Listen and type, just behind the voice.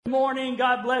Morning.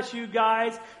 God bless you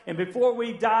guys. And before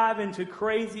we dive into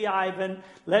Crazy Ivan,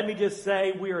 let me just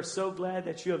say we are so glad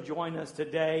that you have joined us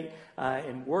today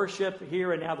in worship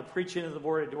here and now the preaching of the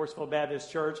Word at Dorrisville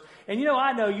Baptist Church. And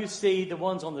I know you see the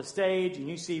ones on the stage and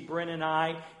you see Brent and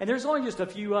I, and there's only just a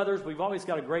few others. We've always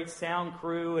got a great sound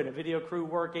crew and a video crew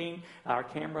working, our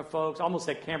camera folks, I almost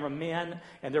said cameramen,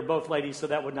 and they're both ladies, so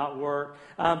that would not work.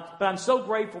 But I'm so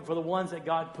grateful for the ones that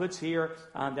God puts here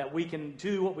that we can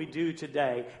do what we do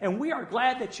today. And we are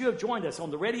glad that you have joined us on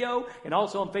the radio and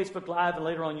also on Facebook Live and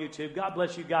later on YouTube. God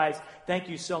bless you guys. Thank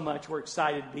you so much. We're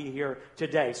excited to be here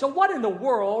today. So what in the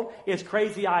world is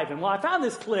Crazy Ivan? Well, I found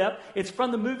this clip. It's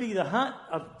from the movie The Hunt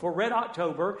for Red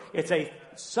October. It's a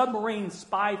submarine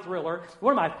spy thriller.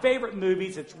 One of my favorite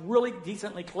movies. It's really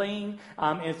decently clean.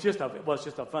 And it's just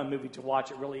a fun movie to watch.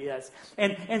 It really is.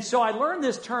 And so I learned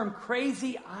this term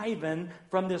Crazy Ivan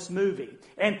from this movie.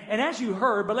 And as you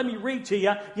heard, but let me read to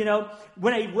you,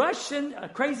 when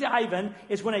Crazy Ivan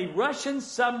is when a Russian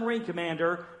submarine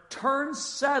commander turns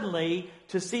suddenly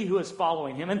to see who is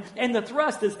following him. And the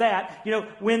thrust is that,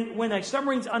 when a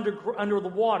submarine's under the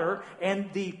water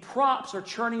and the props are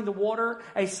churning the water,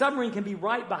 a submarine can be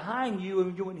right behind you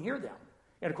and you wouldn't hear them.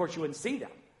 And of course you wouldn't see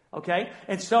them. Okay?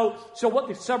 And so what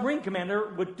the submarine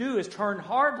commander would do is turn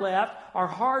hard left or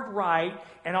hard right,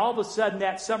 and all of a sudden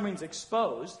that submarine's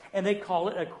exposed, and they call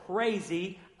it a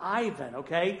Crazy Ivan,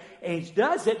 okay? And he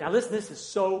does it, now listen, this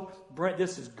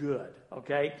is good,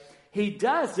 okay? He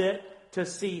does it to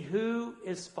see who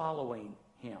is following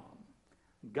him.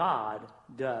 God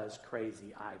does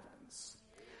Crazy Ivans.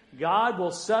 God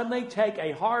will suddenly take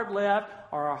a hard left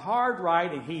or a hard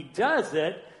right, and he does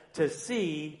it to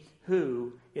see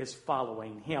who is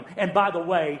following him. And by the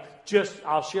way,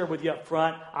 I'll share with you up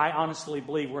front, I honestly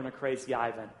believe we're in a Crazy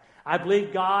Ivan. I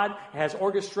believe God has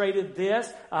orchestrated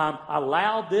this,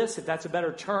 allowed this, if that's a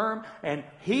better term, and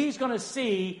he's going to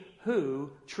see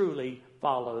who truly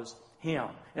follows him.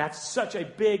 And that's such a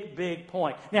big, big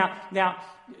point. Now,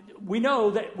 we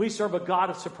know that we serve a God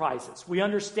of surprises. We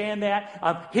understand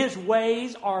that. His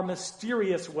ways are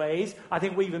mysterious ways. I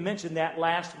think we even mentioned that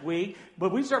last week.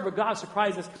 But we serve a God of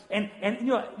surprises. And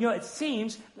it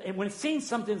seems, when it seems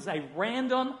something's a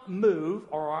random move,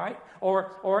 all right,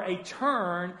 or a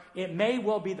turn, it may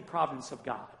well be the providence of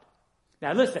God.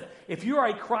 Now listen, if you are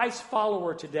a Christ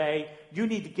follower today, you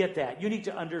need to get that. You need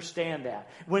to understand that.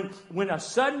 When a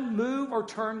sudden move or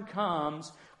turn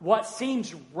comes, what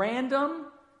seems random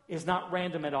is not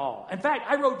random at all. In fact,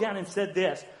 I wrote down and said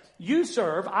this: we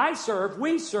serve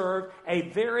a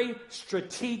very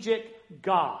strategic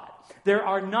God. There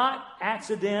are not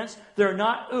accidents. There are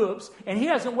not oops. And he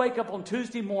doesn't wake up on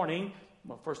Tuesday morning.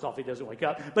 Well, first off, he doesn't wake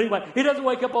up. But anyway, he doesn't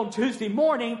wake up on Tuesday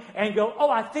morning and go,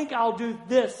 I think I'll do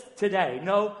this today.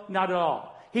 No, not at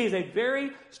all. He is a very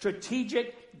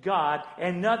strategic God,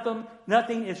 and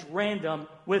nothing is random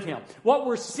with him. What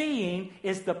we're seeing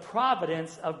is the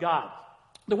providence of God.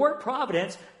 The word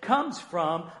providence comes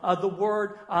from the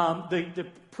word, the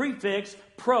prefix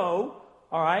pro,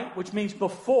 all right, which means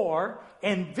before,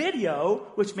 and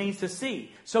video, which means to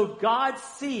see. So God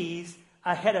sees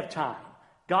ahead of time.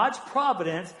 God's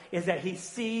providence is that he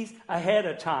sees ahead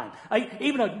of time.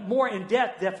 Even a more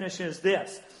in-depth definition is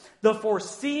this: the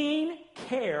foreseeing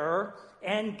care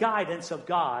and guidance of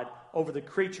God over the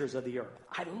creatures of the earth.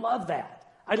 I love that.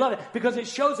 I love it because it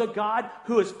shows a God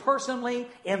who is personally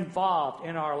involved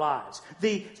in our lives.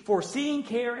 The foreseeing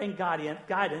care and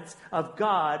guidance of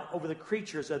God over the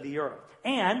creatures of the earth.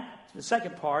 And, the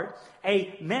second part,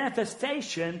 a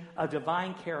manifestation of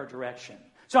divine care or direction.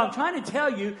 So I'm trying to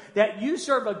tell you that you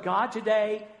serve a God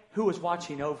today who is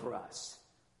watching over us.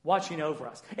 Watching over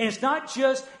us. And it's not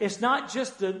just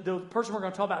the person we're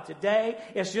going to talk about today.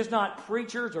 It's just not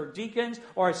preachers or deacons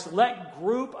or a select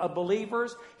group of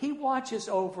believers. He watches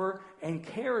over and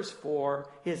cares for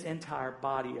his entire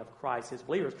body of Christ, his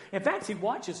believers. In fact, he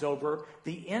watches over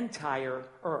the entire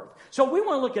earth. So we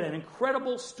want to look at an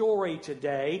incredible story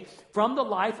today from the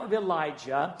life of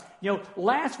Elijah.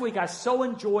 Last week I so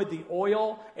enjoyed the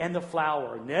oil and the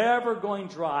flour, never going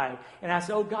dry. And I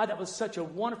said, oh God, that was such a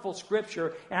wonderful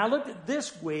scripture. And I looked at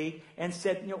this week and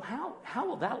said, how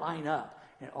will that line up?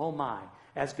 And oh my,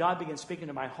 as God began speaking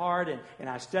to my heart and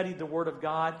I studied the Word of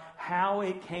God, how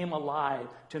it came alive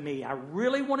to me. I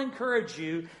really want to encourage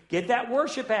you, get that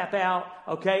worship app out,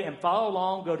 okay, and follow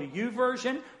along. Go to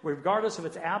YouVersion, regardless if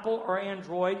it's Apple or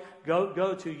Android. Go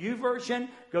to YouVersion,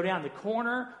 go down the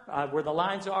corner where the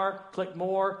lines are, click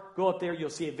more, go up there, you'll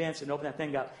see events, and open that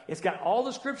thing up. It's got all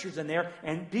the scriptures in there,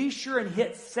 and be sure and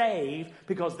hit save,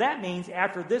 because that means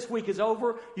after this week is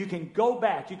over, you can go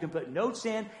back. You can put notes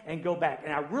in and go back.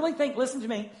 And I really think, listen to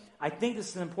me, I think this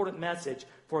is an important message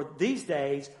for these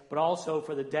days, but also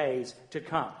for the days to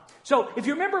come. So if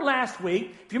you remember last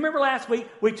week,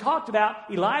 we talked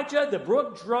about Elijah, the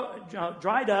brook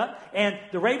dried up, and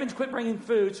the ravens quit bringing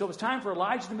food, so it was time for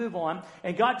Elijah to move on,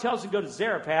 and God tells him to go to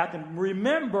Zarephath, and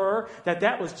remember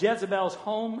that was Jezebel's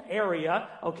home area,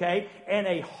 okay, and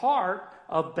a heart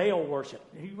of Baal worship.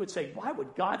 You would say, why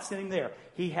would God send him there?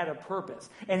 He had a purpose.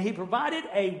 And he provided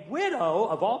a widow,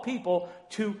 of all people,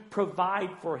 to provide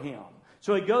for him.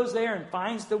 So he goes there and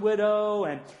finds the widow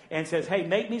and says, hey,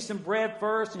 make me some bread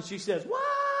first. And she says, what?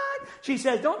 She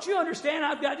says, don't you understand?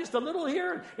 I've got just a little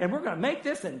here, and we're going to make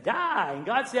this and die. And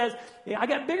God says, yeah, I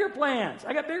got bigger plans.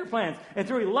 And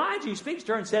through Elijah, he speaks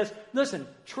to her and says, listen,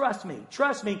 trust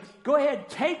me. Go ahead,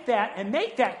 take that and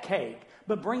make that cake,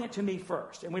 but bring it to me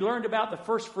first. And we learned about the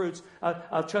first fruits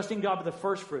of trusting God with the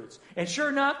first fruits. And sure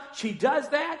enough, she does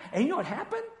that. And you know what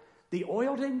happened? The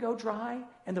oil didn't go dry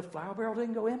and the flour barrel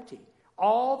didn't go empty.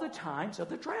 All the times of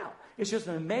the drought. It's just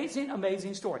an amazing,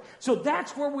 amazing story. So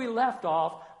that's where we left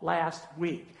off last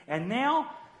week. And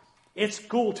now it's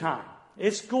school time.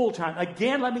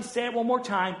 Again, let me say it one more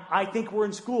time. I think we're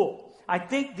in school. I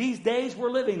think these days we're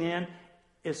living in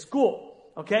is school.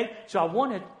 Okay? So I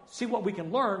want to see what we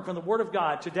can learn from the Word of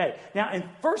God today. Now, in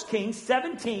 1 Kings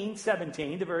 17,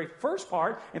 the very first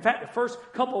part, in fact, the first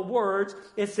couple of words,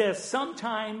 it says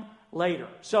sometime later.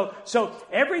 So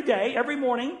every day, every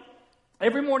morning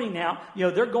now,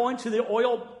 they're going to the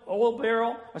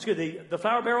the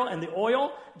flour barrel and the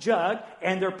oil jug,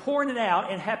 and they're pouring it out,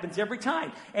 and it happens every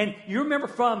time. And you remember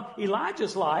from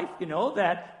Elijah's life,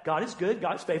 that God is good,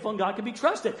 God is faithful, and God can be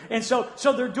trusted. And so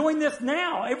they're doing this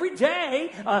now every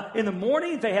day. In the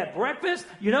morning, they have breakfast.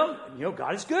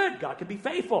 God is good, God can be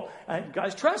faithful, God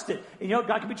is trusted.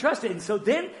 God can be trusted. And so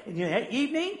then, at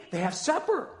evening, they have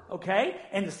supper. Okay,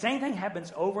 and the same thing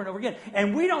happens over and over again.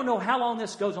 And we don't know how long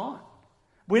this goes on.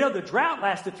 We know the drought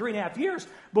lasted 3.5 years,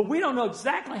 but we don't know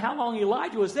exactly how long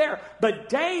Elijah was there. But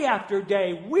day after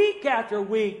day, week after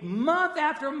week, month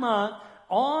after month,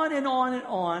 on and on and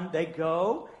on, they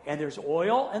go, and there's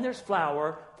oil and there's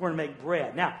flour for them to make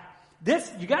bread. Now,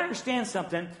 you got to understand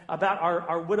something about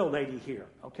our widow lady here,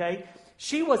 okay?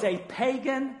 She was a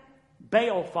pagan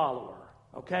Baal follower,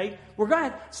 okay?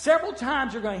 Several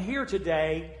times you're going to hear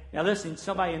today, now listen,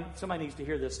 somebody needs to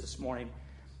hear this morning.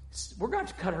 We're going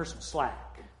to cut her some slack.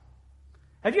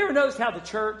 Have you ever noticed how the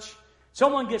church,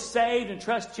 someone gets saved and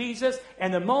trusts Jesus,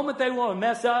 and the moment they want to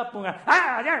mess up, bark.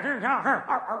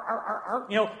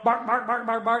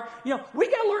 We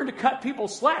got to learn to cut people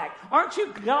slack. Aren't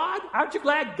you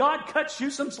glad God cuts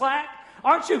you some slack?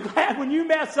 Aren't you glad when you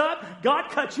mess up, God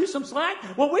cuts you some slack?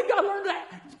 Well, we've got to learn to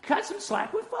cut some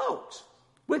slack with folks,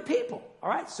 with people. All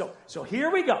right, so here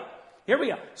we go.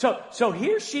 So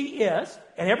here she is,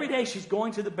 and every day she's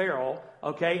going to the barrel,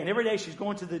 okay, and every day she's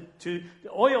going to the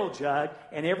oil jug,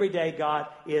 and every day God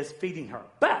is feeding her.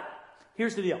 But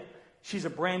here's the deal. She's a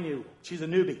newbie. She's a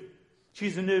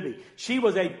newbie. She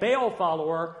was a Baal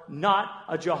follower, not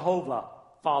a Jehovah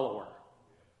follower.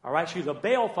 All right, she's a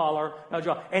Baal follower, not a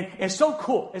Jehovah. And it's so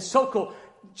cool. It's so cool.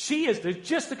 She is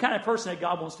just the kind of person that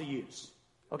God wants to use.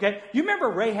 Okay, you remember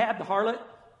Rahab the harlot?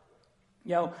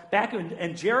 Back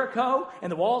in Jericho,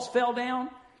 and the walls fell down.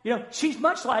 She's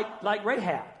much like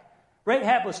Rahab.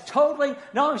 Rahab was totally,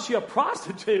 not only was she a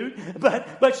prostitute,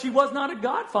 but she was not a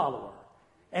God follower.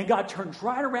 And God turns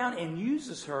right around and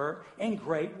uses her in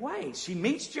great ways. She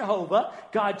meets Jehovah,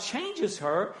 God changes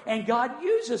her, and God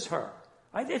uses her.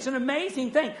 Right? It's an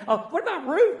amazing thing. What about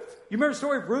Ruth? You remember the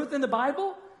story of Ruth in the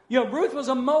Bible? Ruth was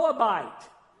a Moabite,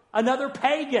 another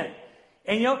pagan.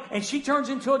 And she turns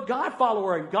into a God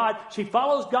follower, and she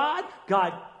follows God,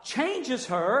 God changes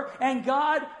her, and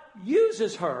God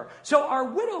uses her. So our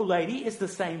widow lady is the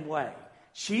same way.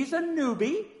 She's a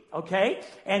newbie, okay?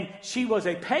 And she was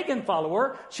a pagan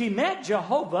follower. She met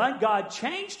Jehovah, and God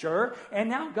changed her, and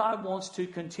now God wants to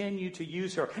continue to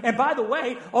use her. And by the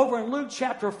way, over in Luke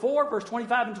chapter 4, verse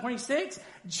 25 and 26,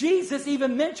 Jesus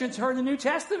even mentions her in the New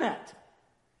Testament.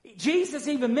 Jesus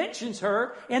even mentions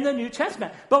her in the New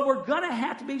Testament. But we're going to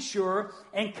have to be sure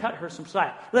and cut her some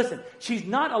slack. Listen, she's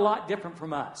not a lot different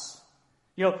from us.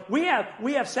 We have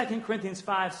 2 Corinthians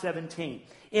 5:17.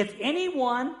 If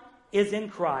anyone is in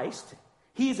Christ,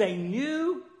 he's a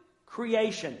new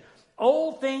creation.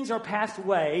 Old things are passed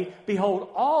away. Behold,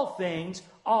 all things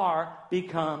are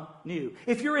become new.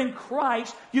 If you're in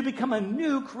Christ, you become a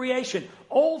new creation.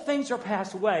 Old things are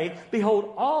passed away.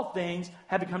 Behold, all things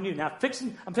have become new. Now, I'm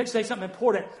fixing to say something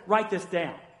important. Write this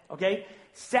down, okay?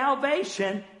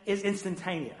 Salvation is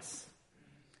instantaneous.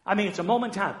 I mean, it's a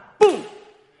moment in time. Boom!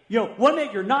 One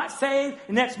minute you're not saved,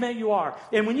 the next minute you are.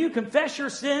 And when you confess your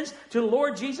sins to the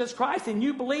Lord Jesus Christ and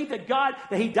you believe that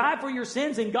He died for your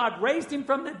sins and God raised Him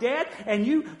from the dead, and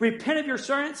you repent of your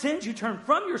sins, you turn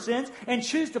from your sins and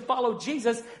choose to follow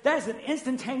Jesus, that is an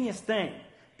instantaneous thing.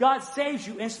 God saves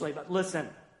you instantly. But listen,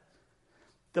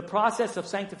 the process of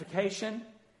sanctification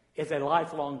is a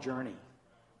lifelong journey.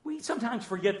 We sometimes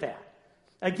forget that.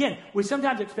 Again, we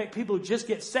sometimes expect people who just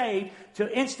get saved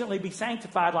to instantly be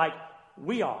sanctified like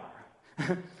we are.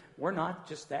 We're not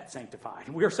just that sanctified.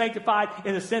 We're sanctified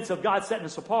in the sense of God setting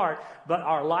us apart, but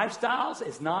our lifestyles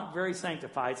is not very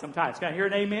sanctified sometimes. Can I hear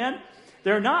an amen?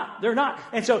 They're not.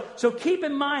 And so keep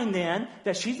in mind then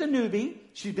that she's a newbie.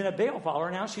 She's been a Baal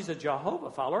follower. Now she's a Jehovah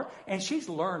follower, and she's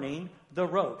learning the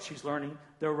ropes.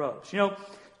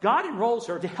 God enrolls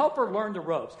her to help her learn the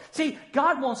ropes. See,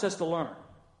 God wants us to learn.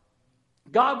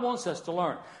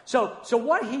 So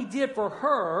what He did for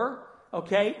her,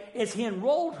 is He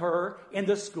enrolled her in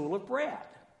the school of bread.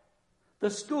 The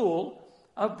school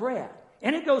of bread.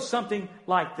 And it goes something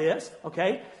like this,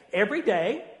 Every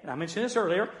day, and I mentioned this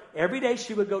earlier, every day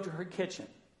she would go to her kitchen.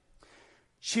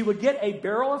 She would get a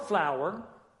barrel of flour,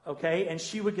 and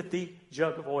she would get the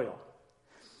jug of oil.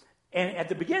 And at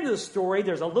the beginning of the story,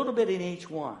 there's a little bit in each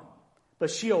one.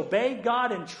 But she obeyed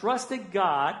God and trusted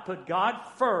God, put God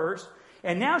first,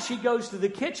 and now she goes to the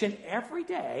kitchen every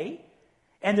day.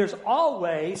 And there's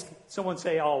always, someone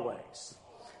say always.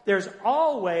 There's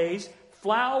always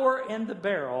flour in the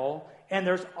barrel, and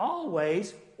there's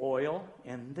always oil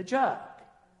in the jug.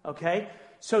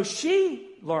 So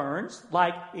she learns,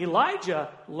 like Elijah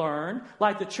learned,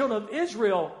 like the children of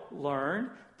Israel learned,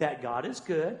 that God is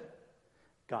good,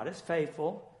 God is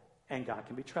faithful, and God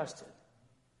can be trusted.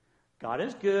 God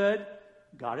is good,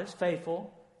 God is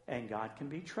faithful, and God can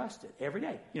be trusted every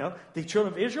day. The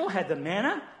children of Israel had the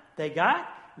manna.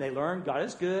 They learned God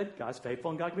is good, God is faithful,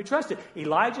 and God can be trusted.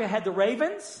 Elijah had the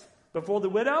ravens before the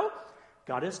widow.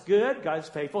 God is good, God is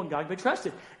faithful, and God can be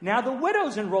trusted. Now the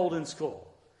widow's enrolled in school.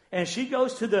 And she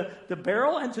goes to the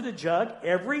barrel and to the jug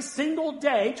every single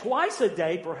day, twice a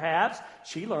day perhaps.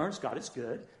 She learns God is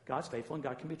good, God's faithful, and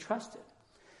God can be trusted.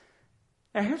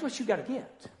 Now here's what you got to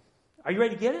get. Are you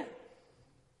ready to get it?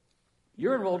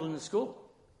 You're enrolled in the school.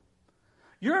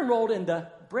 You're enrolled in the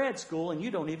bread school, and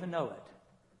you don't even know it.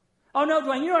 Oh, no,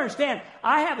 Dwayne, you don't understand.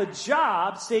 I have a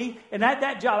job, see, and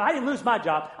that job, I didn't lose my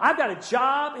job. I've got a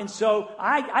job, and so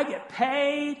I get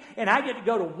paid, and I get to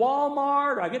go to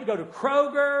Walmart, or I get to go to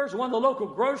Kroger's, one of the local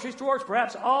grocery stores,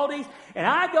 perhaps Aldi's, and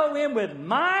I go in with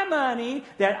my money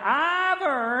that I've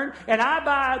earned, and I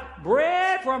buy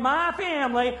bread for my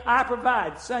family. I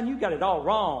provide. Son, you got it all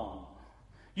wrong.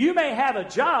 You may have a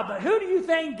job, but who do you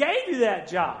think gave you that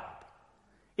job?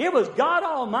 It was God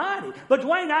Almighty. But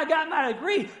Dwayne, I got my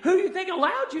degree. Who do you think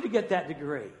allowed you to get that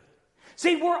degree?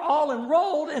 See, we're all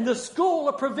enrolled in the school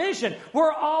of provision.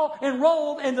 We're all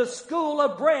enrolled in the school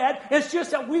of bread. It's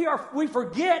just that we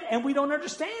forget and we don't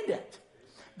understand it.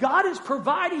 God is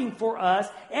providing for us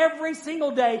every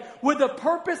single day with the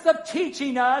purpose of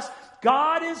teaching us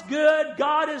God is good,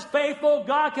 God is faithful,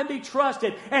 God can be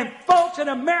trusted. And folks, in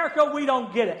America, we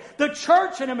don't get it. The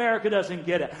church in America doesn't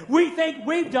get it. We think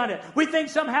we've done it. We think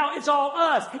somehow it's all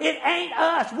us. It ain't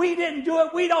us. We didn't do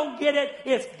it. We don't get it.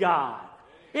 It's God.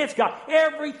 It's God.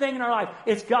 Everything in our life,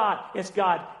 it's God, it's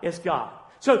God, it's God.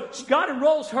 So God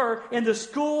enrolls her in the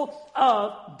school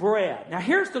of bread. Now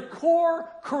here's the core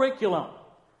curriculum.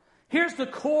 Here's the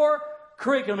core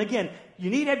curriculum. Again, you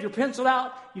need to have your pencil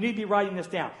out. You need to be writing this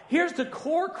down. Here's the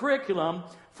core curriculum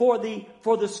for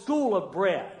the school of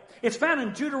bread. It's found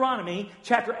in Deuteronomy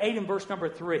chapter 8 and verse number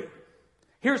 3.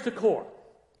 Here's the core.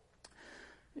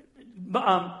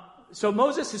 So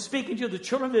Moses is speaking to the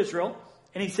children of Israel,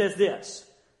 and he says this.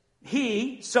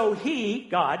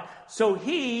 God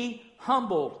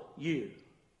humbled you.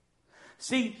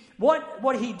 See,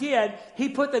 what he did, he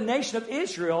put the nation of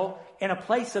Israel in a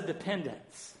place of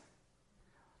dependence.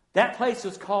 That place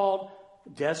was called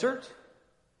desert.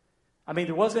 I mean,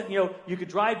 there wasn't, you could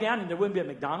drive down and there wouldn't be a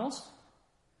McDonald's.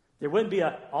 There wouldn't be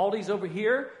a Aldi's over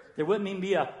here. There wouldn't even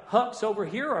be a Huck's over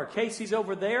here or a Casey's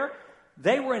over there.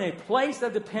 They were in a place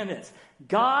of dependence.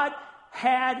 God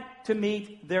had to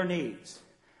meet their needs.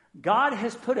 God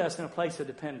has put us in a place of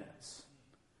dependence.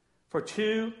 For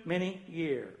too many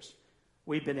years,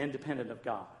 we've been independent of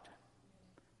God.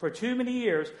 For too many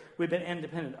years, we've been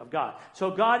independent of God.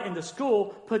 So God in the school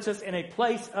puts us in a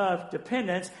place of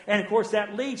dependence. And of course,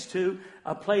 that leads to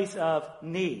a place of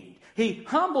need. He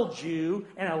humbled you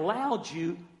and allowed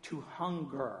you to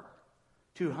hunger.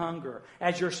 To hunger.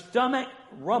 As your stomach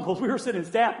rumbles. We were sitting in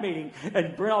staff meeting,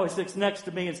 and Brent always sits next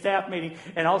to me in staff meeting,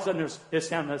 and all of a sudden there's this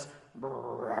sound,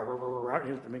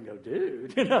 I mean, go,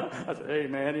 dude, I said, hey,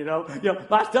 man,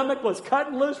 my stomach was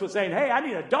cutting loose, was saying, hey, I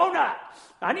need a donut.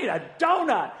 I need a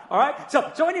donut. All right.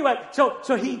 So anyway,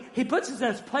 so he puts us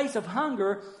in this place of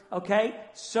hunger. Okay.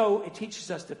 So it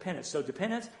teaches us dependence. So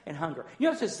dependence and hunger.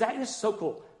 This is so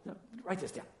cool. Write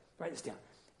this down.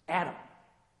 Adam.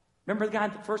 Remember the guy,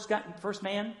 the first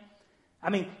man? I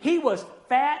mean, he was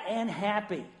fat and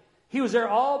happy. He was there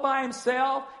all by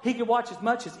himself. He could watch as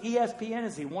much as ESPN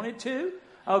as he wanted to.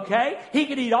 Okay? He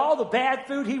could eat all the bad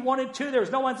food he wanted to. There was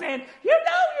no one saying, you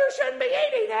shouldn't be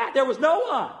eating that. There was no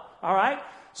one. All right?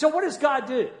 So what does God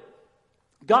do?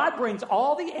 God brings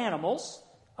all the animals,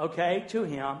 okay, to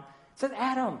him. Said,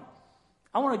 Adam,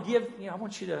 I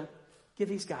want you to give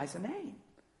these guys a name.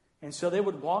 And so they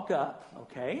would walk up,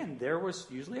 okay, and there was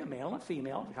usually a male and a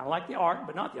female, kind of like the ark,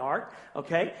 but not the ark,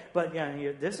 okay. But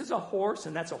this is a horse,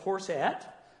 and that's a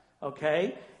horsette,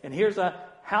 okay. And here's a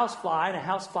housefly and a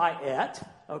houseflyette,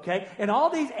 okay. And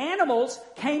all these animals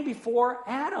came before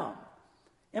Adam.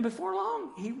 And before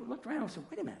long, he looked around and said,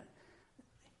 wait a minute.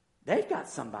 They've got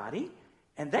somebody,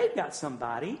 and they've got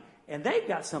somebody, and they've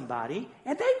got somebody,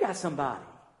 and they've got somebody.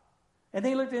 And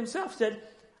then he looked at himself and said,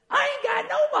 I ain't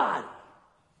got nobody.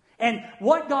 And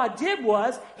what God did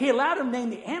was, he allowed him to name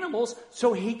the animals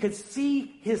so he could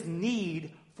see his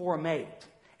need for a mate.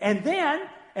 And then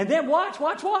watch.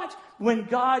 When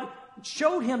God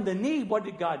showed him the need, what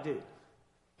did God do?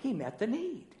 He met the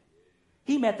need.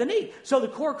 So the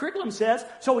core curriculum says,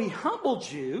 so he humbled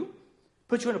you,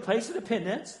 put you in a place of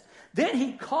dependence. Then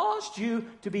he caused you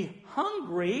to be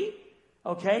hungry.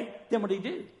 Okay, then what did he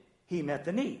do? He met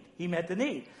the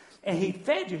need. And he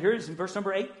fed you. Here it is in verse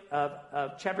number 8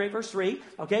 of chapter 8, verse 3.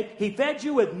 Okay, he fed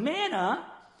you with manna,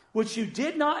 which you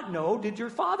did not know, did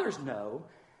your fathers know,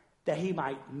 that he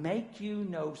might make you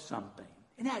know something.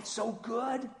 Isn't that so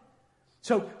good?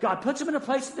 So God puts them in a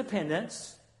place of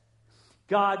dependence.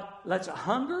 God lets a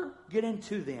hunger get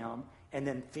into them and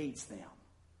then feeds them.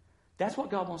 That's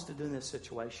what God wants to do in this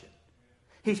situation.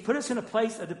 He's put us in a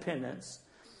place of dependence.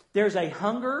 There's a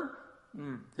hunger.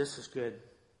 This is good.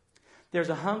 There's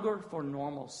a hunger for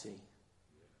normalcy.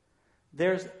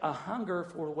 There's a hunger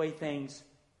for the way things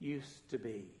used to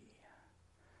be.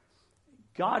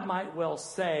 God might well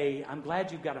say, I'm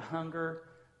glad you've got a hunger,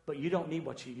 but you don't need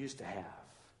what you used to have.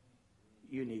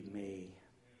 You need me.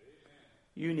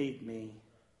 You need me.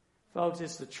 Folks,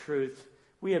 it's the truth.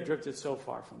 We have drifted so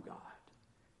far from God.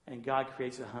 And God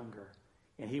creates a hunger.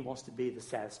 And he wants to be the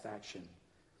satisfaction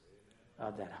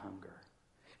of that hunger.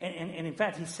 And in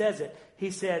fact, he says it.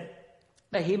 He said,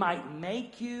 that he might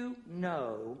make you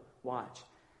know, watch,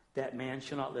 that man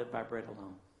shall not live by bread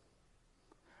alone.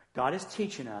 God is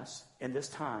teaching us in this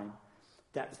time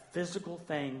that physical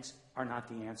things are not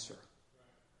the answer.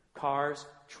 Cars,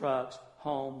 trucks,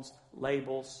 homes,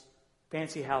 labels,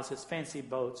 fancy houses, fancy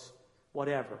boats,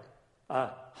 whatever,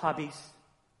 hobbies,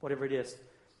 whatever it is,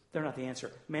 they're not the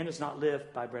answer. Man does not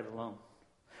live by bread alone.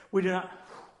 We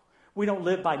don't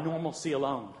live by normalcy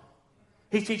alone.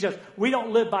 He teaches us we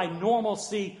don't live by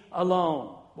normalcy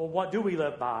alone. Well, what do we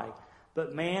live by?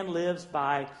 But man lives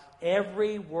by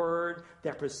every word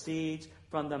that proceeds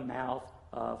from the mouth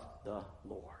of the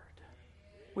Lord.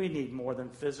 We need more than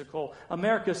physical.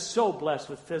 America's so blessed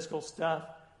with physical stuff,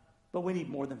 but we need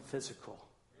more than physical.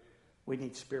 We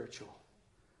need spiritual.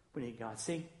 We need God.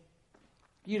 See,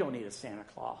 you don't need a Santa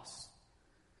Claus.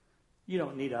 You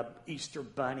don't need an Easter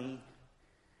bunny.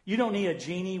 You don't need a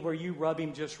genie where you rub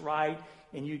him just right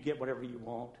and you get whatever you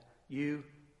want.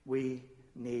 We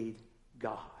need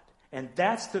God. And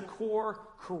that's the core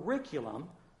curriculum,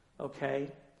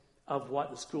 okay, of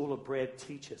what the School of Bread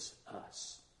teaches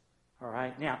us. All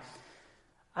right? Now,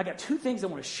 I got two things I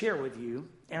want to share with you,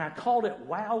 and I called it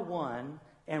Wow 1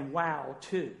 and Wow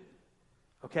 2.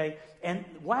 Okay? And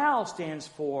Wow stands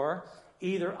for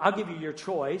either, I'll give you your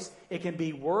choice, it can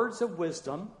be words of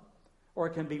wisdom or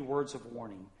it can be words of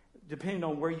warning. Depending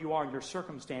on where you are in your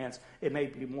circumstance, it may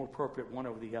be more appropriate one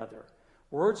over the other.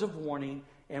 Words of warning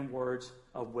and words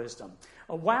of wisdom.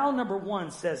 Wow number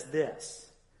 1 says this: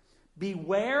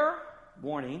 beware,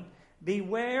 warning,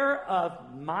 beware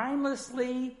of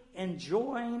mindlessly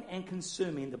enjoying and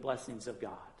consuming the blessings of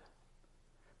God.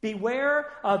 Beware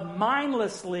of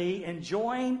mindlessly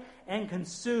enjoying and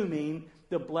consuming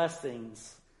the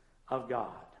blessings of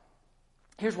God.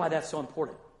 Here's why that's so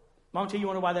important. Mom, you want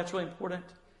to know why that's really important?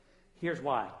 Here's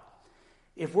why.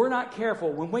 If we're not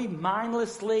careful, when we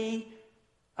mindlessly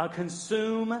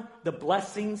consume the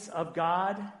blessings of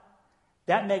God,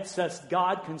 that makes us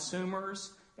God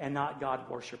consumers and not God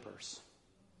worshipers.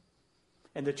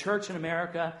 And the church in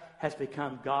America has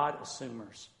become God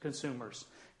consumers.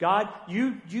 God,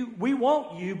 we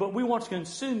want you, but we want to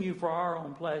consume you for our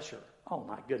own pleasure. Oh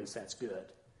my goodness, that's good.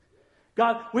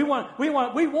 God, we want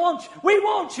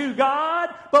you, God,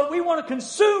 but we want to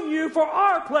consume you for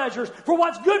our pleasures, for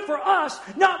what's good for us,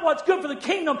 not what's good for the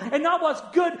kingdom, and not what's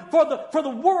good for the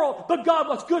world, but God,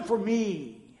 what's good for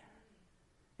me.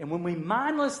 And when we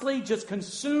mindlessly just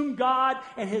consume God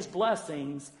and His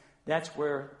blessings, that's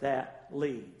where that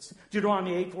leads.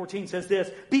 Deuteronomy 8:14 says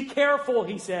this, be careful,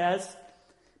 he says,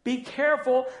 be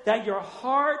careful that your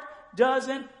heart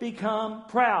doesn't become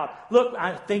proud. Look,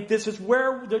 I think this is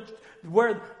where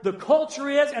the culture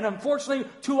is, and unfortunately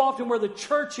too often where the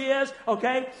church is.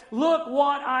 Okay, look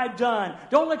what I've done.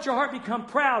 Don't let your heart become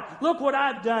proud. Look what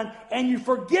I've done, and you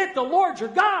forget the Lord your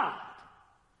God.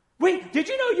 Did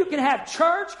you know you can have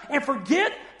church and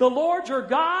forget the Lord your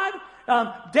God?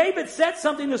 David said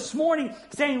something this morning,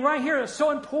 saying right here, it's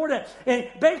so important. And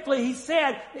basically he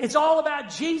said, it's all about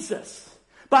Jesus.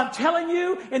 But I'm telling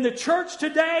you, in the church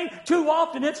today, too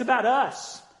often it's about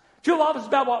us. Too often it's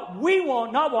about what we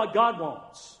want, not what God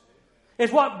wants.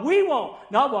 It's what we want,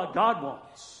 not what God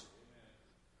wants.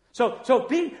 So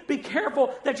be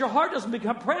careful that your heart doesn't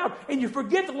become proud and you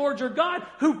forget the Lord your God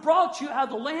who brought you out of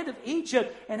the land of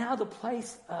Egypt and out of the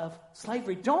place of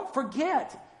slavery. Don't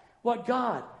forget what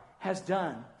God has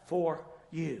done for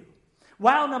you.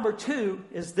 Wow number 2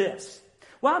 is this.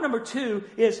 Wow number 2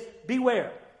 is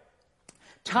beware.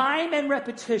 Time and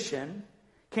repetition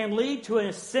can lead to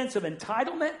a sense of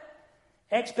entitlement,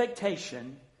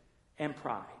 expectation, and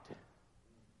pride.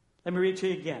 Let me read it to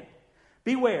you again.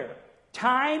 Beware.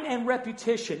 Time and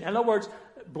repetition. In other words,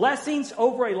 blessings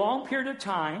over a long period of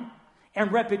time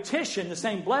and repetition, the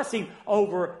same blessing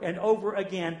over and over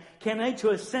again, can lead to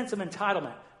a sense of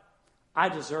entitlement. I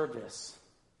deserve this.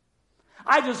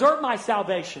 I deserve my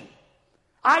salvation.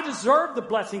 I deserve the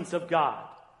blessings of God.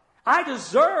 I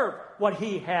deserve what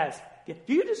He has.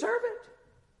 Do you deserve it?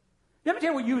 Let me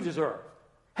tell you what you deserve.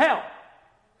 Hell.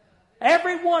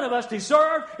 Every one of us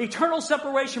deserve eternal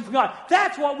separation from God.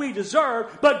 That's what we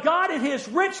deserve. But God in His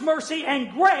rich mercy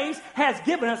and grace has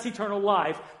given us eternal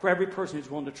life for every person who's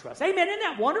willing to trust. Amen. Isn't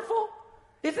that wonderful?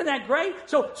 Isn't that great?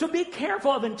 So be careful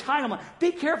of entitlement.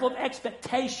 Be careful of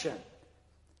expectation.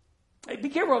 Be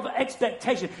careful of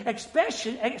expectation.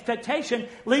 Expectation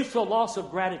leads to a loss of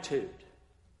gratitude.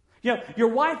 You know, your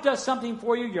wife does something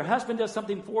for you. Your husband does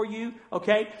something for you.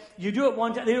 Okay, you do it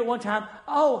one time. They do it one time.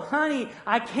 Oh, honey,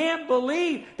 I can't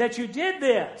believe that you did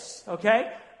this.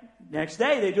 Okay, next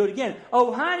day they do it again.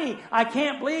 Oh, honey, I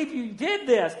can't believe you did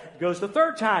this. Goes the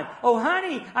third time. Oh,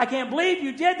 honey, I can't believe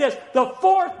you did this. The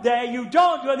fourth day you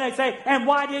don't do it, and they say, "And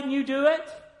why didn't you do it?"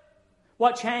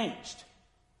 What changed?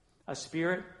 A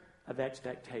spirit of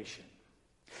expectation.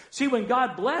 See, when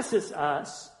God blesses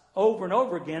us over and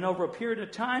over again, over a period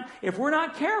of time, if we're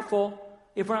not careful,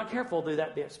 there's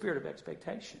that spirit of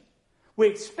expectation. We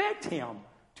expect Him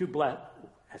to bless.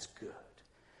 That's good.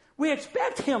 We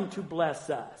expect Him to bless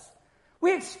us.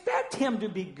 We expect Him to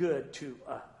be good to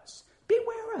us.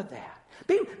 Beware of that.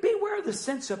 Beware of the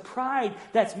sense of pride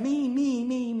that's me.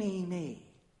 Me.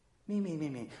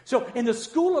 So in the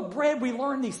school of bread, we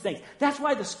learn these things. That's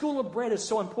why the school of bread is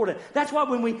so important. That's why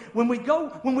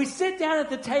when we sit down at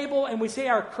the table and we say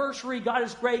our cursory, God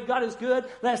is great, God is good,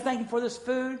 let us thank Him for this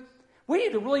food, we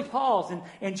need to really pause.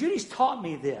 And Judy's taught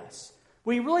me this.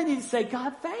 We really need to say,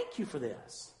 God, thank you for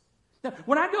this. Now,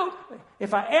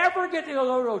 if I ever get to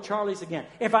go to O'Charlie's again,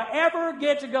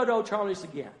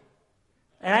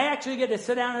 and I actually get to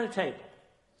sit down at a table,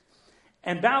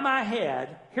 and bow my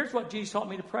head, here's what Jesus taught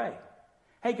me to pray.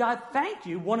 Hey, God, thank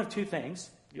you. One of two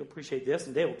things. You'll appreciate this,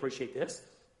 and they will appreciate this.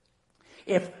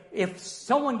 If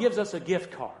someone gives us a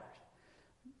gift card,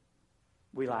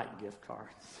 we like gift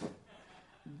cards.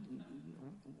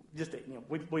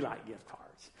 We like gift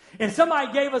cards. And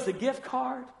somebody gave us a gift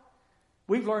card,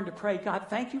 we've learned to pray, God,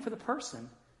 thank you for the person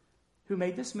who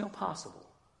made this meal possible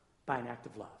by an act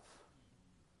of love.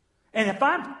 And if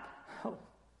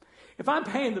I'm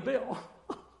paying the bill,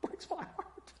 breaks my heart.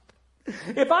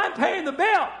 If I'm paying the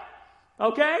bill,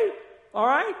 okay, all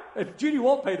right? If Judy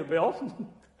won't pay the bill,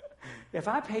 if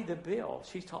I pay the bill,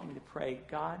 she's taught me to pray,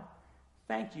 God,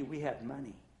 thank you, we have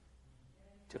money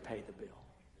to pay the bill.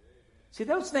 See,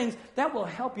 those things, that will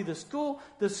help you. The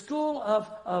school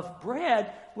of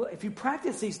bread, if you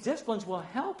practice these disciplines, will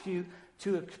help you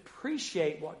to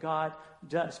appreciate what God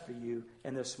does for you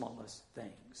in the smallest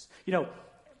things. You know,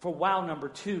 for wow number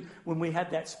 2, when we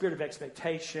had that spirit of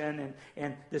expectation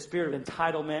and the spirit of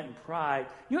entitlement and pride,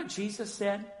 you know what Jesus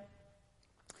said?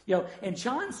 You know, in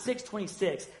John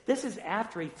 6:26, this is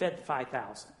after He fed the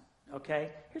 5,000.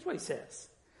 Okay? Here's what he says.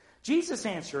 Jesus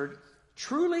answered,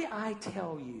 "Truly I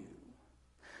tell you,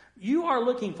 you are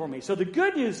looking for me." So the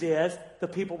good news is the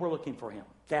people were looking for him.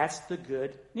 That's the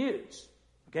good news.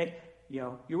 Okay?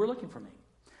 You were looking for me.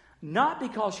 Not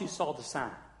because you saw the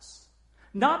signs.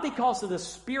 Not because of the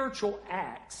spiritual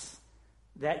acts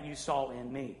that you saw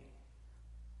in me.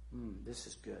 This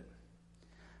is good.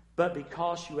 But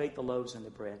because you ate the loaves and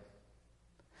the bread.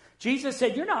 Jesus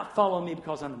said, you're not following me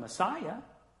because I'm the Messiah.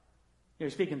 You're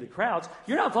speaking to the crowds.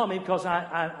 You're not following me because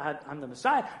I'm the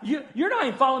Messiah. You're not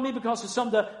even following me because of some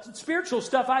of the spiritual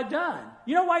stuff I've done.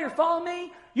 You know why you're following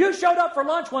me? You showed up for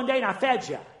lunch one day and I fed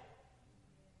you.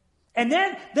 And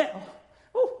then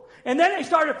they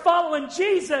started following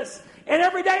Jesus. And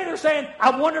every day they're saying,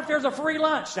 I wonder if there's a free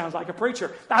lunch. Sounds like a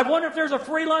preacher. I wonder if there's a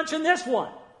free lunch in this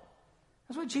one.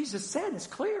 That's what Jesus said. It's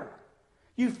clear.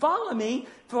 You follow me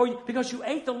because you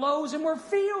ate the loaves and were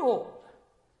filled.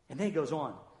 And then he goes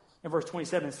on. In verse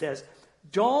 27 it says,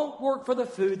 don't work for the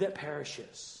food that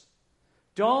perishes.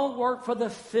 Don't work for the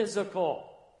physical.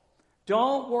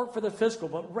 Don't work for the physical,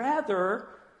 but rather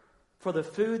for the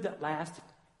food that lasts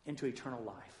into eternal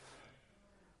life.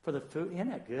 For the food, isn't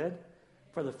that good?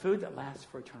 For the food that lasts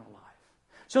for eternal life.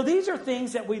 So these are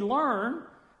things that we learn,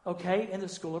 okay, in the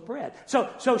school of bread.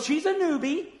 So she's a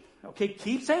newbie. Okay,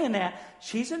 keep saying that.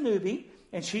 She's a newbie.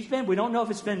 And we don't know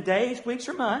if it's been days, weeks,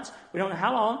 or months. We don't know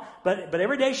how long. But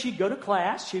every day she'd go to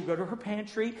class. She'd go to her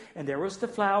pantry. And there was the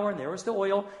flour and there was the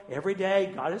oil. Every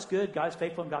day, God is good, God is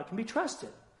faithful, and God can be trusted.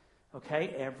 Okay,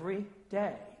 every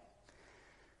day.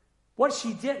 What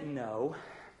she didn't know,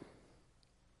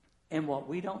 and what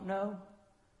we don't know,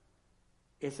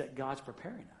 is that God's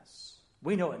preparing us.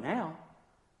 We know it now.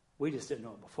 We just didn't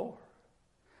know it before.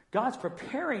 God's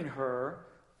preparing her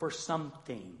for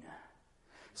something.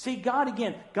 See, God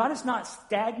is not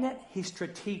stagnant, He's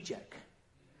strategic.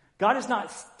 God is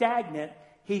not stagnant,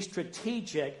 He's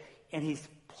strategic, and He's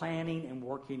planning and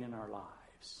working in our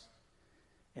lives.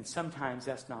 And sometimes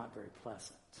that's not very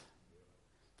pleasant.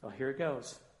 Well, here it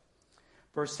goes.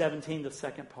 Verse 17, the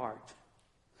second part.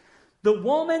 The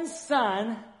woman's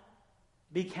son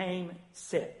became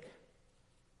sick.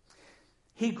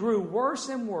 He grew worse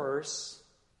and worse,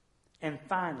 and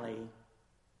finally,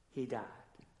 he died.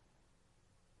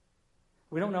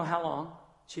 We don't know how long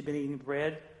she'd been eating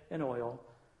bread and oil,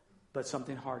 but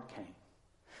something hard came.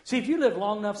 See, if you live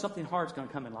long enough, something hard's going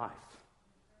to come in life.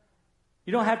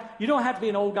 You don't have to be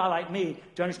an old guy like me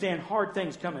to understand hard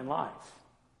things come in life.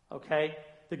 Okay?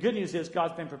 The good news is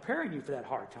God's been preparing you for that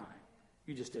hard time.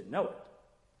 You just didn't know it.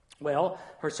 Well,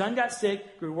 her son got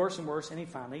sick, grew worse and worse, and he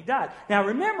finally died. Now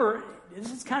remember,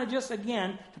 this is kind of just,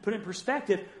 again, to put in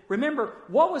perspective, remember,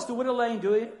 what was the widow lady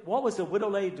doing? What was the widow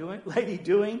lady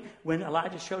doing when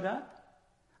Elijah showed up?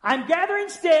 I'm gathering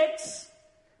sticks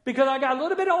because I got a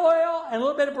little bit of oil and a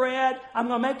little bit of bread. I'm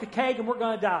going to make a cake and we're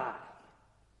going to die.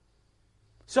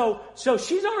 So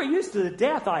she's already used to the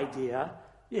death idea.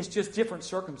 It's just different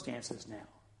circumstances now.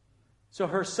 So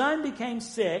her son became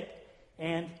sick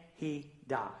and he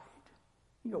died.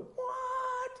 You go,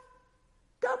 what?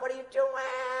 God, what are you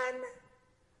doing?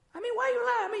 I mean, why are you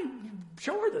lying? I mean, you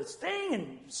show her this thing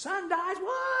and son dies.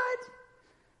 What?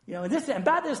 You know, and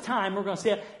about this time, we're going to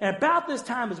say it, and about this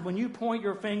time is when you point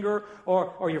your finger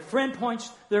or your friend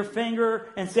points their finger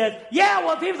and says, yeah,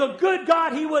 well, if he was a good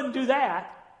God, he wouldn't do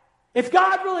that. If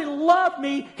God really loved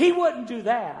me, he wouldn't do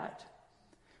that.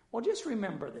 Well, just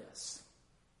remember this.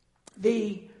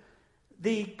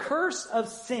 The curse of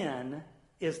sin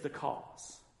is the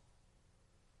cause.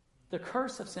 The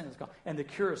curse of sin is the cause. And the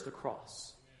cure is the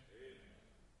cross.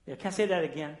 Yeah, can I say that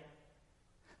again?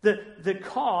 The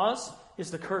cause is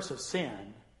the curse of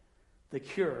sin. The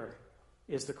cure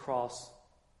is the cross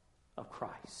of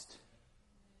Christ.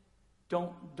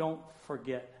 Don't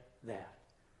forget that.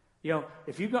 You know,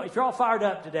 if you're all fired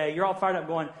up today, you're all fired up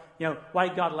going, you know, why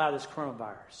did God allow this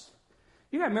coronavirus?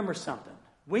 You got to remember something.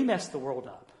 We messed the world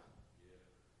up.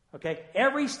 Okay?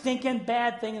 Every stinking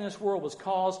bad thing in this world was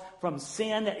caused from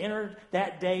sin that entered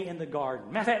that day in the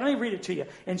garden. Matter of fact, let me read it to you.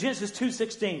 In Genesis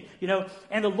 2:16, you know,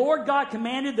 and the Lord God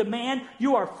commanded the man,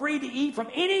 you are free to eat from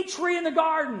any tree in the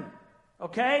garden.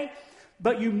 Okay?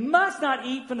 But you must not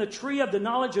eat from the tree of the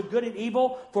knowledge of good and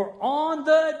evil, for on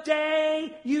the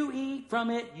day you eat from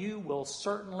it, you will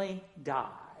certainly die.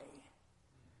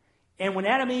 And when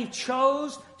Adam and Eve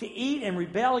chose to eat and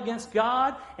rebel against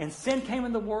God, and sin came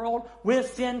in the world,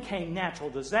 with sin came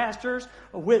natural disasters,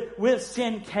 with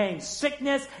sin came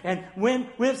sickness, and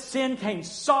with sin came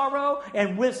sorrow,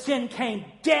 and with sin came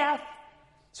death.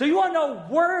 So you want to know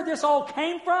where this all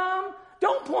came from?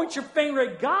 Don't point your finger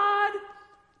at God.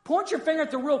 Point your finger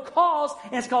at the real cause,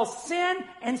 and it's called sin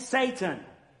and Satan.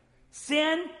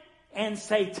 Sin and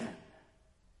Satan.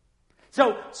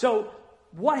 So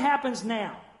what happens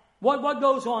now? What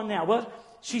goes on now? Well,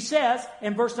 she says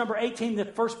in verse number 18, the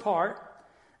first part,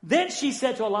 then she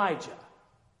said to Elijah,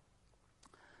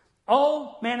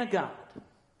 "Oh, man of God,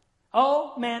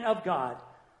 oh, man of God,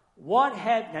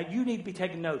 now you need to be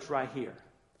taking notes right here.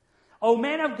 Oh,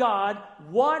 man of God,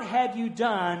 what have you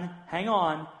done, hang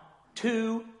on,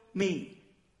 to me?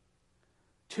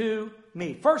 To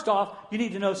me." First off, you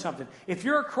need to know something. If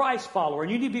you're a Christ follower,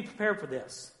 and you need to be prepared for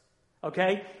this,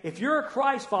 okay? If you're a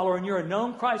Christ follower and you're a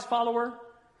known Christ follower,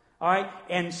 all right,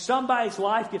 and somebody's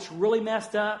life gets really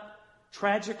messed up,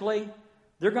 tragically,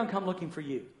 they're going to come looking for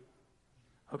you.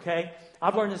 Okay?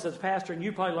 I've learned this as a pastor, and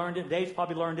you probably learned it. Dave's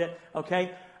probably learned it.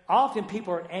 Okay? Often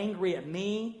people are angry at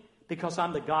me because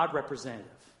I'm the God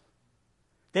representative.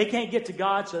 They can't get to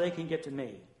God, so they can get to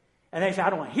me. And they say, "I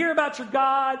don't want to hear about your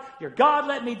God. Your God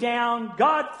let me down.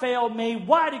 God failed me.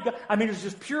 Why did God..." I mean, it's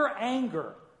just pure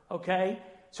anger. Okay?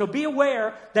 So be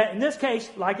aware that in this case,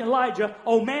 like Elijah,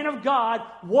 "Oh, man of God,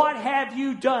 what have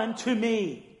you done to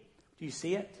me?" Do you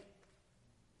see it?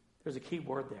 There's a key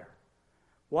word there.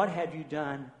 What have you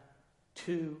done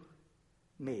to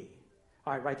me?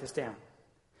 All right, write this down.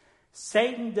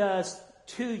 Satan does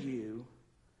to you,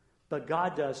 but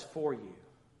God does for you.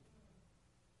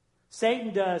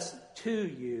 Satan does to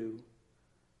you,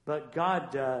 but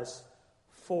God does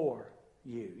for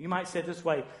you. You might say it this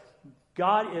way: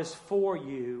 God is for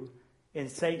you, and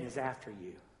Satan is after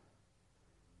you.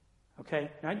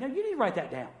 Okay? Now you need to write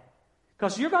that down.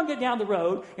 Because you're going to get down the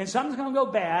road, and something's going to go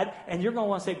bad, and you're going to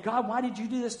want to say, "God, why did you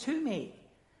do this to me?"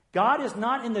 God is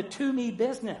not in the to me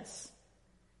business.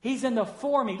 He's in the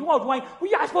for me. Well, Dwayne,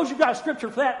 I suppose you've got a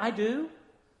scripture for that. I do.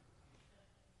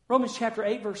 Romans chapter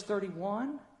 8, verse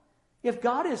 31. If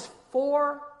God is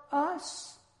for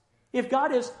us,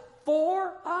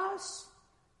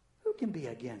 who can be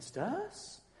against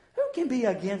us? Who can be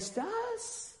against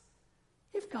us?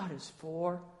 If God is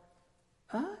for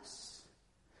us.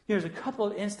 There's a couple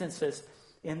of instances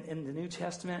in the New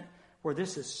Testament where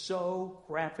this is so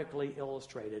graphically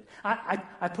illustrated.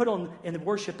 I put on in the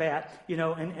worship app, and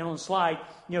on the slide,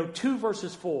 2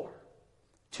 verses 4.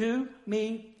 To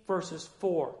me versus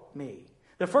for me.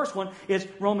 The first one is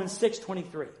Romans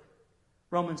 6:23.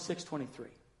 Romans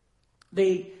 6:23.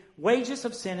 The wages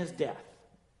of sin is death.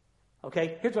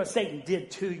 Okay? Here's what Satan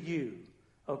did to you.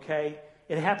 Okay?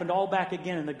 It happened all back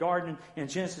again in the garden in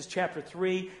Genesis chapter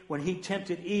 3 when he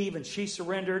tempted Eve and she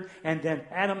surrendered, and then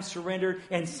Adam surrendered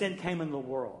and sin came in the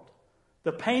world.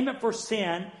 The payment for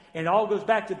sin, and it all goes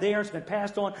back to there, it's been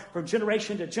passed on from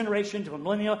generation to generation to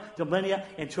millennia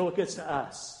until it gets to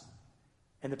us.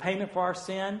 And the payment for our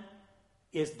sin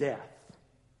is death.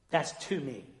 That's to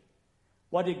me.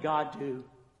 What did God do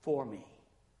for me?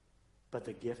 But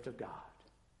the gift of God.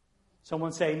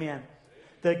 Someone say amen.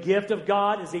 The gift of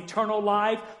God is eternal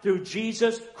life through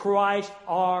Jesus Christ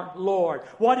our Lord.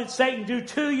 What did Satan do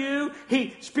to you?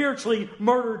 He spiritually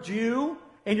murdered you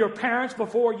and your parents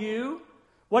before you.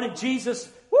 What did Jesus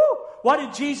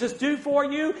do for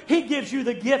you? He gives you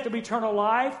the gift of eternal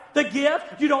life. The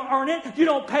gift, you don't earn it. You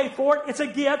don't pay for it. It's a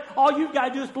gift. All you've got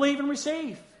to do is believe and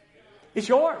receive. It's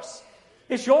yours.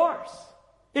 It's yours.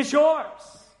 It's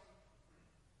yours.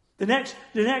 The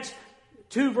next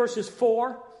 2 verses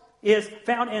 4 is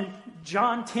found in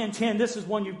John 10:10. This is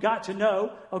one you've got to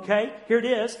know. Okay, here it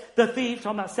is. The thief,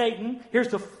 talking about Satan. Here's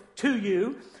the to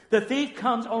you. The thief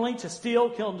comes only to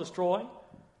steal, kill, and destroy.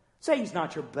 Satan's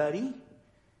not your buddy.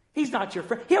 He's not your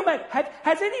friend.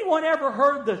 Has anyone ever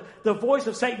heard the voice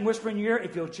of Satan whisper in your ear,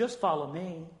 "If you'll just follow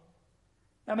me"?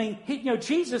 I mean,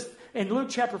 Jesus in Luke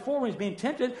chapter 4 when he's being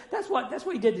tempted, that's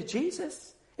what he did to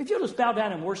Jesus. If you'll just bow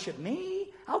down and worship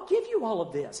me, I'll give you all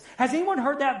of this. Has anyone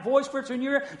heard that voice whisper in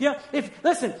your ear?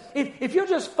 If you'll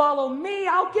just follow me,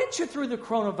 I'll get you through the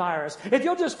coronavirus. If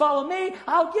you'll just follow me,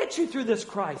 I'll get you through this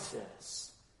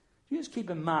crisis. You just keep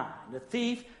in mind, the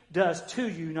thief does to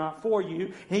you, not for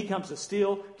you. And he comes to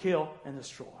steal, kill, and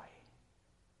destroy.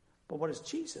 But what does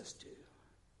Jesus do?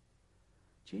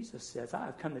 Jesus says, "I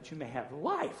have come that you may have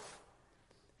life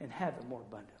and have it more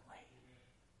abundantly."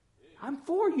 I'm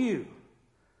for you.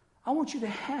 I want you to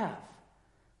have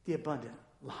the abundant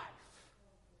life.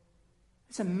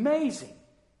 It's amazing.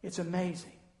 It's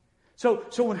amazing. So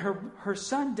when her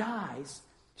son dies,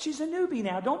 she's a newbie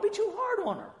now. Don't be too hard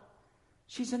on her.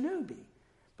 She's a newbie.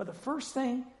 But the first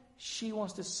thing she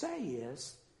wants to say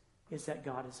is that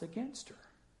God is against her.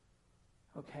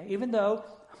 Okay? Even though,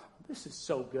 this is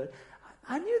so good.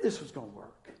 I knew this was going to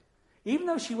work. Even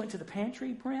though she went to the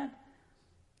pantry, Brent,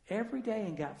 every day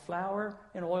and got flour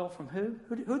and oil from who?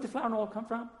 Who'd the flour and oil come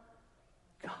from?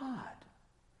 God.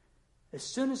 as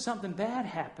soon as something bad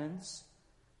happens,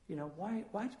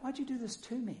 why'd you do this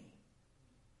to me?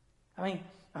 I mean,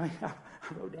 I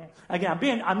wrote down.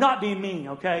 Again, I'm not being mean,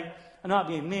 okay? I'm not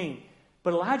being mean.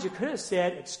 But Elijah could have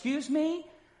said, excuse me,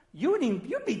 you'd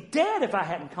be dead if I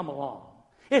hadn't come along.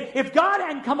 If God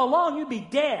hadn't come along, you'd be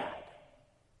dead.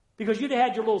 Because you'd have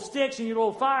had your little sticks and your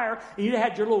little fire, and you'd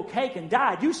have had your little cake and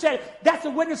died. You said, that's the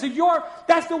witness of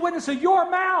your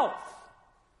mouth.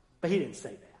 But he didn't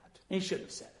say that. And he shouldn't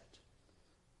have said it.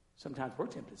 Sometimes we're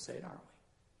tempted to say it, aren't we?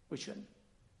 We shouldn't.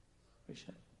 We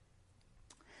shouldn't.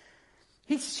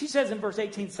 She says in verse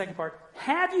 18, the second part,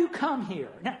 have you come here?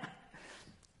 Now,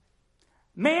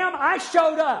 ma'am, I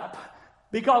showed up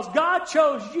because God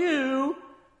chose you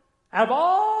out of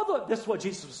all this is what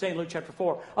Jesus was saying in Luke chapter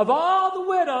 4, of all the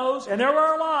widows, and there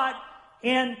were a lot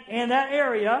in that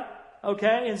area,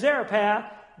 okay, in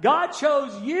Zarephath, God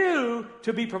chose you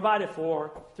to be provided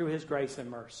for through his grace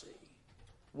and mercy.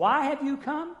 Why have you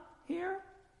come here?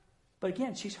 But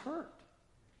again, she's hurt.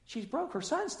 She's broke. Her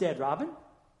son's dead, Robin.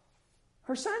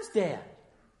 Her son's dead.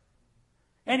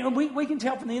 And we can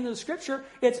tell from the end of the scripture,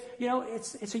 it's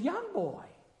a young boy.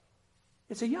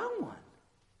 It's a young one.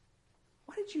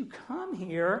 Why did you come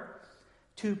here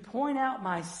to point out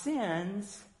my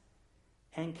sins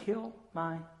and kill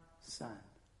my son?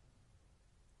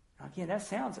 Again, that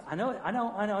sounds, I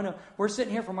know. We're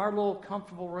sitting here from our little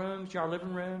comfortable rooms, our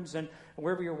living rooms, and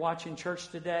wherever you're watching church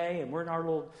today, and we're in our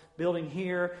little building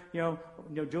here,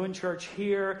 doing church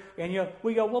here, and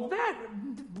we go, well,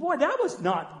 that was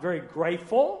not very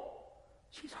grateful.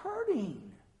 She's hurting.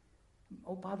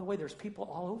 Oh, by the way, there's people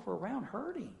all over around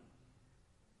hurting.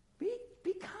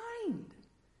 Be kind.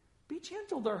 Be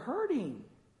gentle. They're hurting.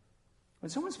 When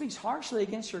someone speaks harshly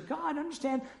against your God,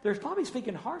 understand they're probably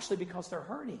speaking harshly because they're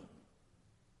hurting.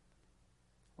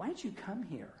 Why did you come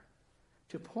here?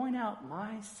 To point out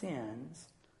my sins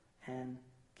and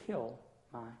kill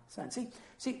my son.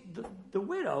 See, the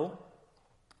widow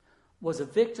was a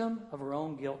victim of her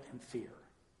own guilt and fear.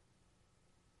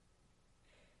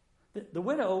 The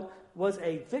widow was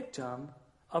a victim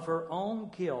of her own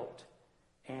guilt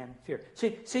and fear.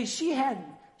 See, she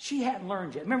hadn't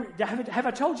learned yet. Remember, have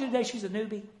I told you today she's a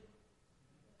newbie?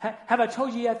 Have I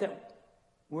told you yet that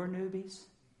we're newbies?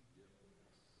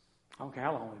 I don't care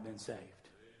how long we've been saved.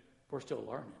 We're still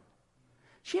learning.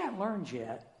 She hadn't learned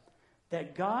yet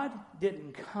that God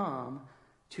didn't come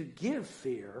to give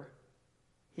fear.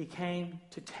 He came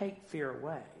to take fear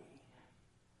away.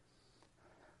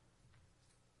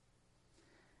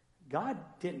 God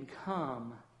didn't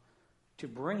come to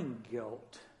bring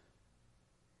guilt.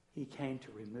 He came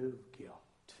to remove guilt.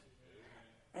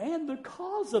 And the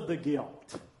cause of the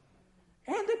guilt.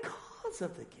 And the cause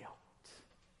of the guilt.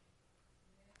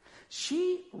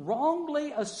 She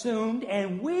wrongly assumed,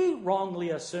 and we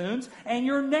wrongly assumed, and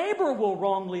your neighbor will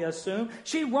wrongly assume,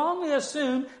 she wrongly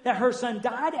assumed that her son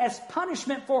died as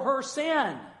punishment for her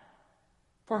sin.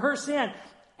 For her sin.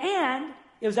 And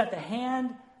it was at the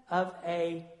hand of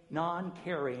a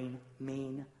non-caring,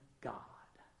 mean God.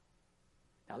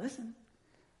 Now listen.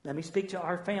 Let me speak to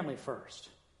our family first.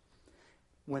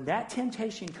 When that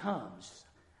temptation comes,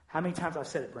 how many times I've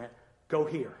said it, Brent? Go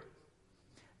here.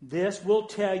 This will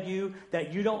tell you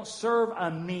that you don't serve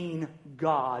a mean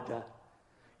God.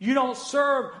 You don't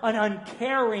serve an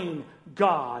uncaring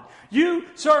God. You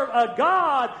serve a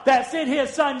God that sent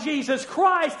his son Jesus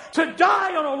Christ to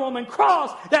die on a Roman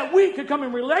cross that we could come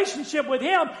in relationship with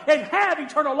him and have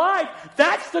eternal life.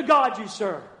 That's the God you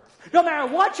serve. No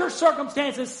matter what your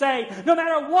circumstances say, no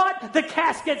matter what the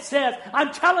casket says,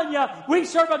 I'm telling you, we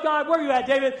serve a God, where are you at,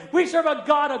 David? We serve a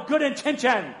God of good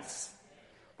intentions.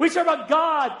 We serve a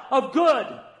God of good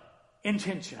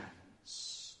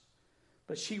intentions.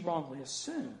 But she wrongly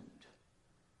assumed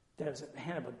that it was at the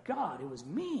hand of a God who was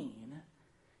mean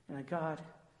and a God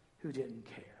who didn't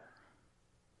care.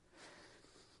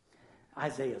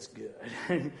 Isaiah's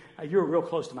good. You're real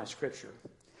close to my scripture.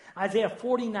 Isaiah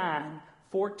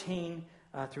 49:14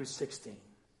 through 16.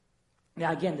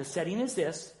 Now again, the setting is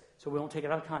this, so we won't take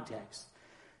it out of context.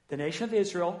 The nation of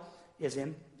Israel is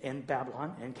in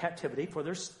Babylon, in captivity for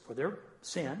their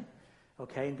sin.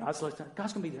 Okay, and God's going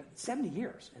to be there 70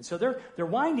 years. And so they're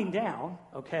winding down,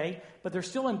 okay, but they're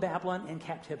still in Babylon in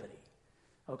captivity.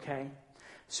 Okay?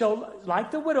 So,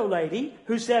 like the widow lady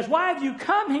who says, why have you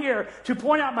come here to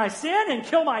point out my sin and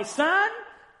kill my son?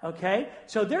 Okay,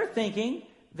 so they're thinking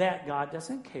that God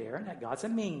doesn't care and that God's a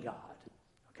mean God.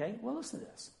 Okay, well, listen to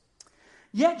this.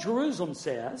 Yet Jerusalem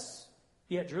says,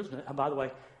 by the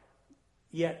way,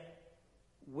 yet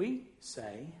we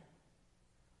say,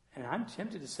 and I'm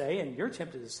tempted to say, and you're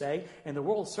tempted to say, and the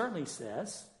world certainly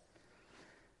says,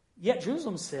 yet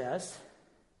Jerusalem says,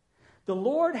 The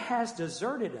Lord has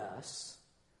deserted us.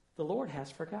 The Lord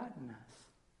has forgotten us.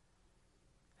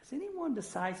 Has anyone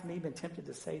besides me been tempted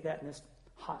to say that in this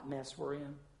hot mess we're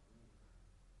in?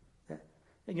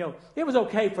 And, it was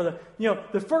okay for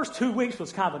the first 2 weeks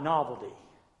was kind of a novelty.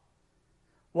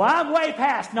 Well, I'm way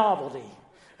past novelty.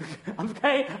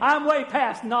 Okay? I'm way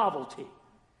past novelty.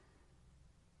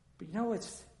 But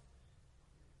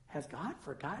has God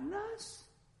forgotten us?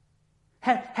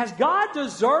 Has God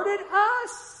deserted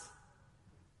us?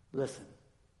 Listen.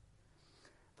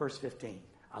 Verse 15.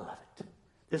 I love it.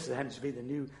 This happens to be the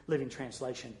New Living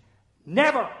Translation.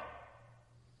 Never.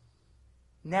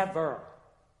 Never.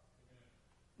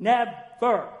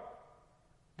 Never.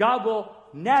 God will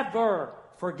never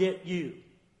forget you.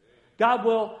 God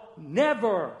will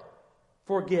never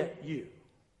forget you,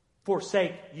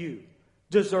 forsake you,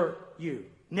 desert you.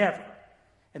 Never.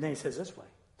 And then he says this way.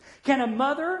 Can a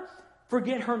mother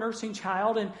forget her nursing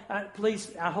child? And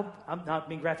please, I hope I'm not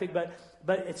being graphic, but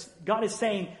God is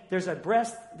saying there's a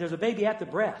baby at the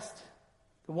breast.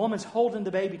 The woman's holding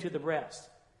the baby to the breast.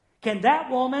 Can that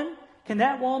woman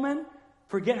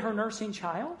forget her nursing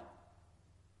child?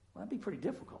 Well, that'd be pretty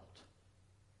difficult.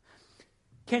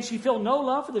 Can she feel no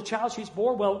love for the child she's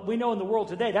born? Well, we know in the world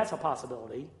today that's a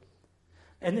possibility.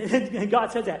 And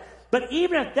God says that. But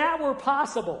even if that were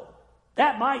possible,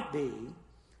 that might be,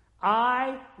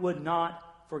 I would not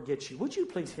forget you. Would you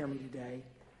please hear me today?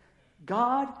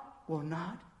 God will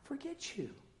not forget you.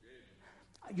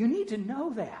 You need to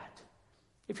know that.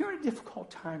 If you're in a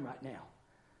difficult time right now,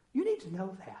 you need to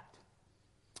know that.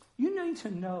 You need to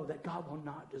know that God will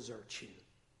not desert you,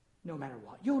 no matter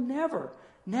what. You'll never,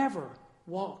 never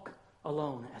walk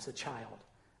alone as a child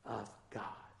of God.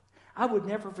 I would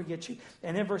never forget you.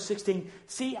 And then verse 16,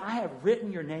 see, I have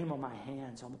written your name on my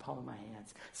hands, on the palm of my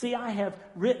hands. See, I have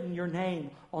written your name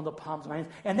on the palms of my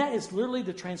hands. And that is literally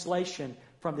the translation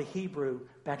from the Hebrew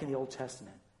back in the Old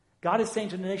Testament. God is saying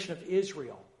to the nation of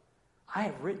Israel, I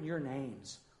have written your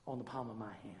names on the palm of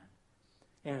my hand.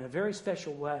 And in a very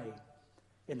special way,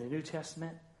 in the New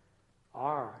Testament,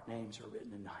 our names are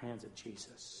written in the hands of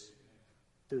Jesus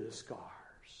through the scars.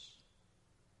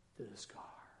 Through the scars.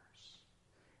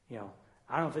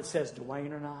 I don't know if it says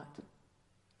Dwayne or not,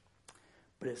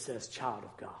 but it says child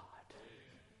of God.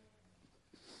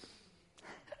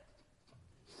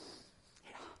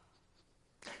 Yeah.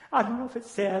 I don't know if it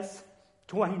says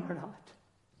Dwayne or not,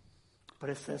 but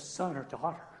it says son or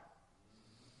daughter.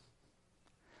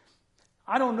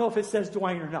 I don't know if it says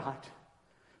Dwayne or not,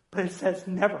 but it says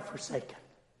never forsaken.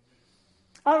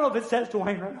 I don't know if it says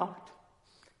Dwayne or not,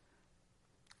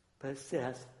 but it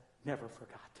says never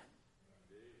forgotten.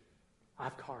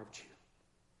 I've carved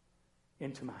you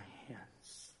into my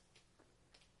hands.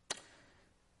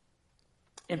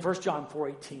 In 1 John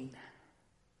 4:18,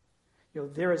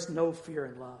 there is no fear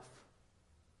in love.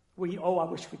 I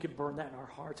wish we could burn that in our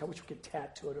hearts. I wish we could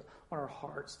tattoo it on our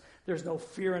hearts. There's no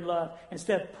fear in love.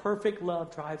 Instead, perfect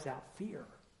love drives out fear.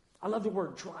 I love the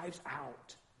word drives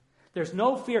out. There's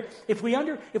no fear. If we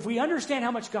understand how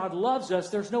much God loves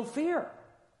us, there's no fear.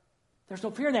 There's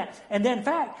no fear in that. And then, in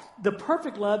fact, the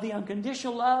perfect love, the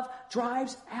unconditional love,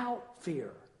 drives out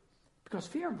fear. Because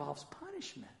fear involves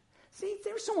punishment. See,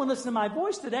 there's someone listening to my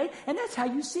voice today, and that's how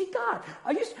you see God.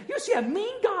 You see a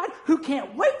mean God who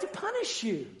can't wait to punish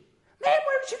you. Man,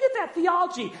 where did you get that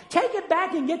theology? Take it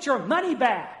back and get your money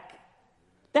back.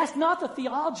 That's not the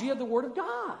theology of the Word of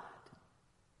God.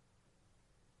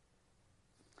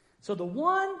 So the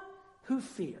one who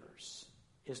fears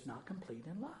is not complete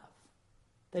in love.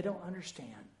 They don't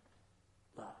understand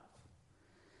love.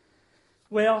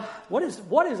 Well, what is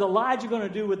Elijah going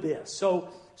to do with this?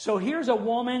 So here's a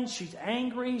woman. She's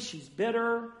angry. She's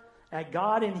bitter at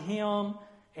God and him.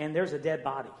 And there's a dead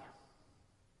body.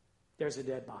 There's a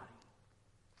dead body.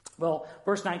 Well,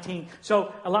 verse 19.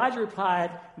 So Elijah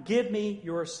replied, give me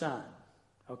your son.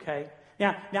 Okay?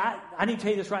 Now I need to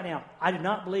tell you this right now. I do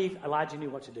not believe Elijah knew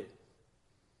what to do.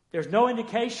 There's no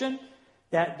indication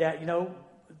that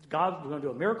God was going to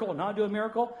do a miracle or not do a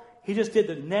miracle. He just did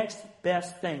the next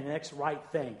best thing, the next right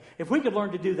thing. If we could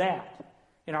learn to do that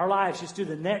in our lives, just do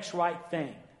the next right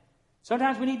thing.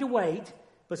 Sometimes we need to wait,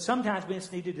 but sometimes we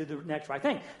just need to do the next right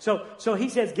thing. So he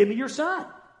says, give me your son.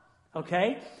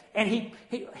 Okay? And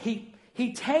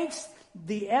he takes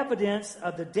the evidence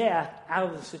of the death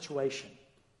out of the situation.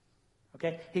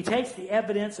 Okay? He takes the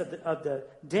evidence of the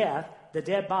death, the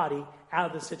dead body, out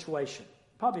of the situation.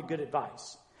 Probably good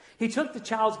advice. He took the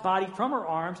child's body from her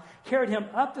arms, carried him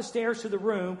up the stairs to the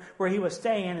room where he was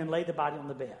staying, and laid the body on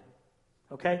the bed.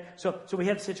 Okay? So we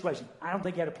had the situation. I don't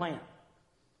think he had a plan.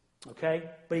 Okay?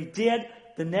 But he did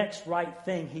the next right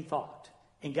thing, he thought,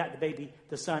 and got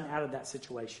the son out of that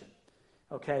situation.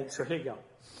 Okay, so here you go.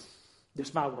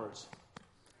 Just my words.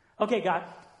 Okay, God,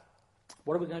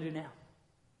 what are we going to do now?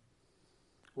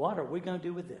 What are we going to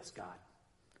do with this, God?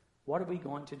 What are we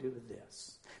going to do with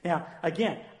this? Now,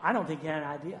 again, I don't think he had an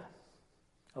idea.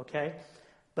 Okay?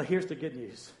 But here's the good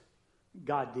news.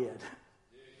 God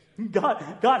did.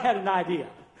 God had an idea.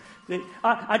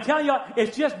 I tell you,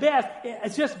 it's just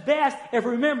best if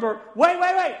we remember,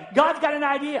 wait. God's got an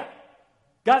idea.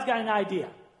 God's got an idea.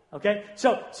 Okay?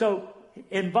 So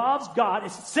it involves God.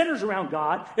 It centers around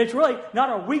God. It's really not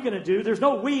are we going to do. There's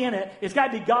no we in it. It's got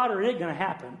to be God or it ain't going to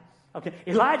happen. Okay?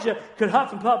 Elijah could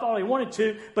huff and puff all he wanted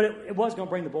to, but it was going to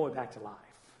bring the boy back to life.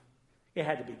 It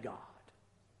had to be God.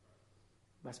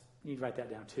 You need to write that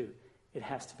down too. It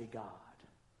has to be God.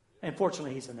 And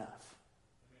fortunately, he's enough.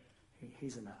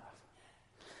 He's enough.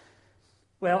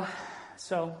 Well,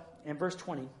 so in verse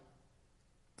 20.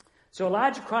 So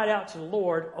Elijah cried out to the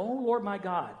Lord, "O Lord my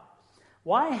God,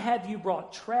 why have you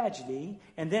brought tragedy?"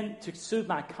 And then to soothe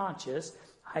my conscience,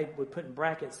 I would put in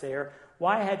brackets there,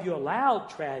 "Why have you allowed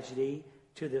tragedy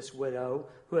to this widow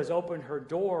who has opened her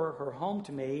door, her home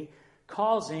to me,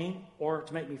 causing," or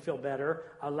to make me feel better,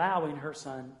 "allowing her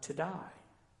son to die?"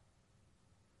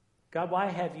 God, why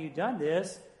have you done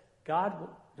this? God,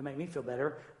 to make me feel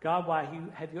better, God, why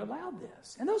have you allowed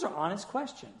this? And those are honest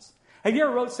questions. Have you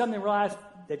ever wrote something and realized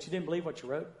that you didn't believe what you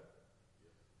wrote?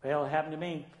 Well, it happened to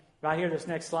me. Right here, this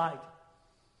next slide.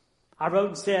 I wrote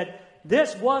and said,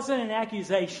 "This wasn't an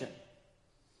accusation."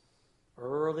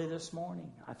 Early this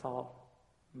morning, I thought,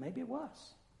 maybe it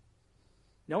was.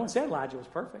 No one said Elijah was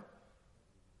perfect.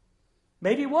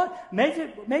 Maybe it was. Maybe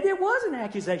it was an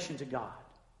accusation to God.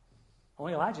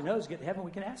 Only Elijah knows. Get to heaven,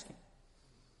 we can ask him.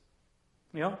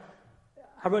 You know,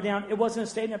 I wrote down, it wasn't a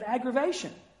statement of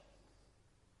aggravation.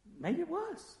 Maybe it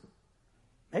was.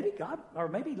 Maybe God, or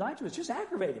maybe Elijah was just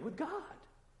aggravated with God.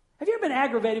 Have you ever been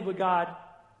aggravated with God?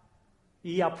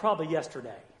 Yeah, probably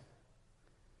yesterday.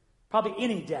 Probably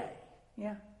any day.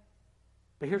 Yeah.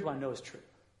 But here's what I know is true.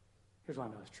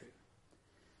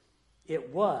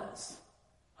 It was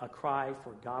a cry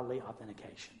for godly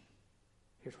authentication.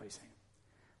 Here's what he's saying.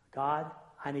 God,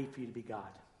 I need for you to be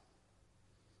God.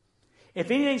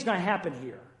 If anything's going to happen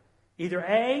here, either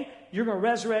A, you're going to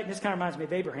resurrect, and this kind of reminds me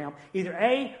of Abraham, either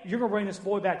A, you're going to bring this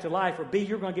boy back to life, or B,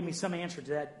 you're going to give me some answer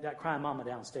to that crying mama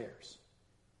downstairs.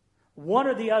 One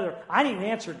or the other. I need an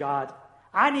answer, God.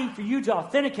 I need for you to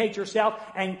authenticate yourself,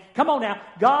 and come on now,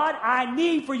 God, I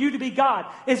need for you to be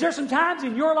God. Is there some times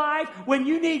in your life when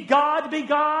you need God to be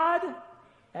God?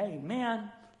 Amen.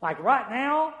 Like right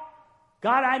now,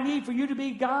 God, I need for you to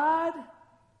be God.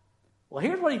 Well,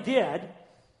 here's what he did,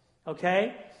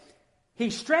 okay? He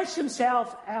stretched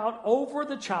himself out over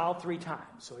the child 3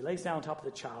 times. So he lays down on top of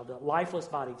the child, the lifeless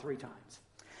body 3 times.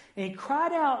 And he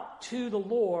cried out to the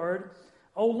Lord,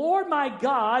 "O Lord my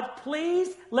God,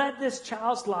 please let this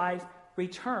child's life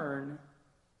return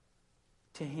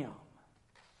to him."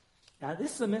 Now,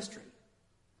 this is a mystery.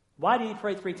 Why did he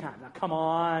pray 3 times? Now, come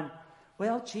on.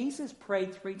 Well, Jesus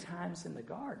prayed 3 times in the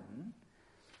garden.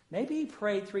 Maybe he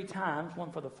prayed 3 times,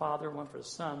 one for the Father, one for the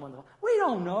Son, one for the... We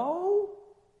don't know.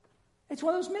 It's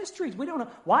one of those mysteries. We don't know.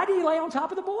 Why did he lay on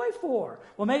top of the boy for?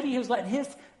 Well, maybe he was letting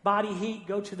his body heat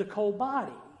go to the cold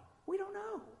body. We don't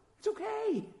know. It's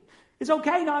okay. It's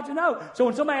okay not to know. So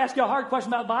when somebody asks you a hard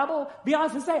question about the Bible, be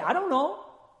honest and say, I don't know.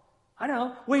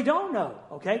 We don't know,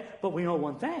 okay? But we know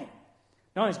one thing.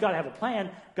 Not only does God have a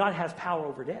plan, God has power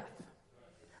over death.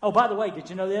 Oh, by the way, did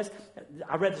you know this?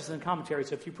 I read this in the commentary,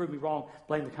 so if you prove me wrong,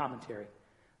 blame the commentary.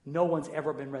 No one's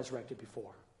ever been resurrected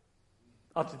before.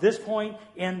 Up to this point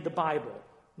in the Bible,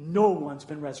 no one's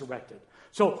been resurrected.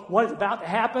 So what is about to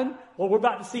happen, what we're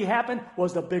about to see happen,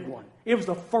 was the big one. It was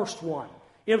the first one.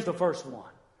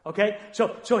 Okay?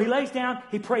 So he lays down,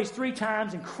 he prays 3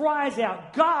 times and cries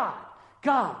out,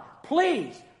 God,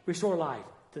 please restore life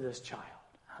to this child.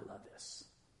 I love this.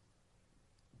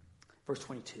 Verse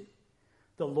 22.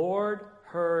 The Lord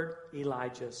heard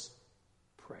Elijah's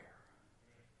prayer.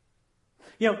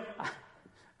 You know,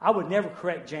 I would never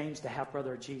correct James, the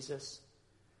half-brother of Jesus,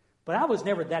 but I was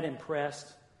never that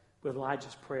impressed with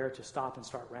Elijah's prayer to stop and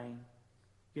start rain.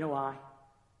 You know why?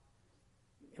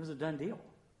 It was a done deal.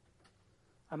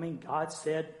 I mean, God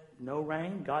said no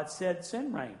rain. God said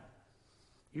send rain.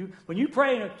 When you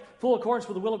pray in full accordance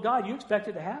with the will of God, you expect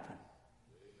it to happen.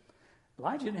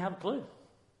 Elijah didn't have a clue.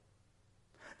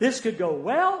 This could go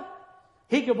well.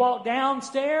 He could walk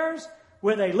downstairs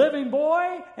with a living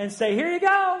boy and say, "Here you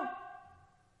go."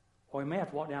 Or he may have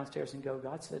to walk downstairs and go,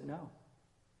 "God said no."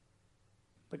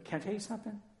 But can I tell you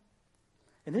something?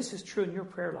 And this is true in your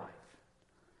prayer life.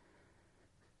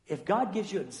 If God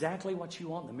gives you exactly what you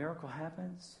want, the miracle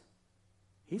happens,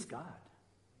 He's God.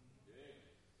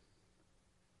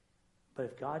 But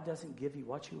if God doesn't give you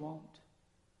what you want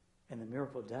and the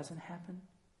miracle doesn't happen,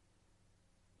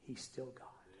 he's still God.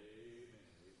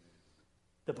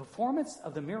 The performance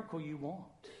of the miracle you want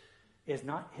is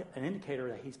not an indicator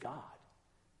that he's God.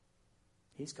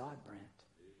 He's God, Brent.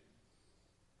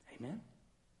 Amen?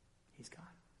 He's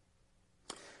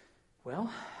God.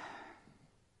 Well,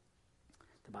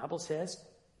 the Bible says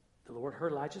the Lord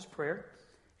heard Elijah's prayer,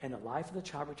 and the life of the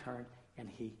child returned, and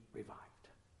he revived.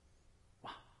 Wow.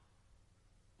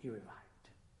 He revived.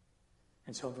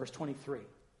 And so in verse 23,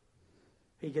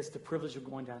 he gets the privilege of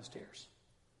going downstairs.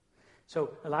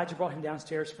 So Elijah brought him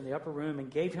downstairs from the upper room and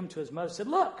gave him to his mother, said,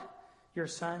 look, your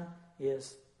son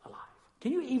is alive.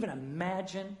 Can you even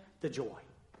imagine the joy?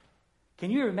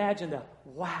 Can you imagine the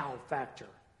wow factor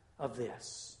of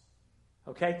this?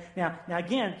 Okay? Now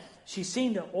again, she's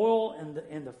seen the oil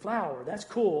and the flour. That's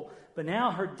cool. But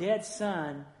now her dead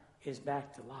son is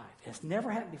back to life. It's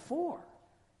never happened before.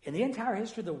 In the entire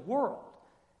history of the world,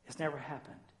 it's never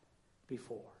happened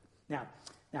before. Now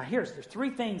there's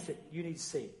three things that you need to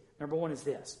see. Number one is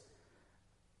this.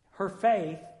 Her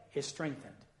faith is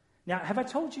strengthened. Now, have I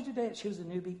told you today that she was a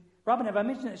newbie? Robin, have I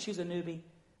mentioned that she's a newbie?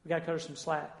 We got to cut her some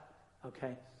slack.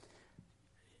 Okay.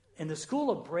 In the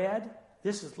School of Bread,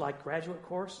 this is like graduate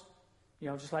course,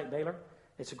 just like Baylor.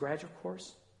 It's a graduate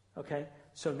course. Okay.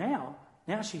 So now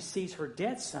she sees her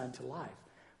dead son to life.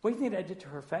 What do you think that did to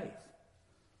her faith?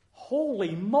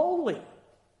 Holy moly.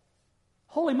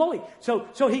 Holy moly.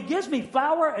 So he gives me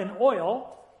flour and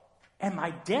oil and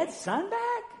my dead son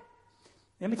back?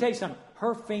 Let me tell you something.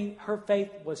 Her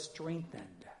faith was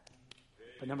strengthened.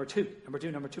 But number two.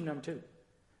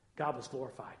 God was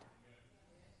glorified.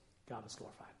 God was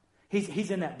glorified.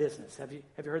 He's in that business. Have you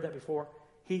heard that before?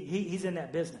 He's in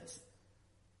that business.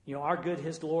 Our good,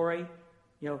 his glory.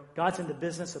 God's in the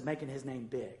business of making his name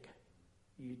big.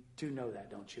 You do know that,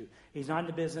 don't you? He's not in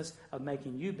the business of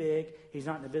making you big. He's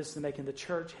not in the business of making the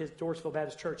church, his Dorrisville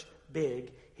Baptist Church,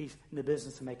 big. He's in the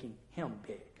business of making him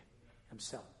big,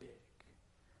 himself big.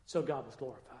 So God was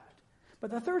glorified. But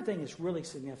the third thing is really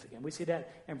significant. We see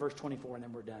that in verse 24, and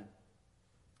then we're done.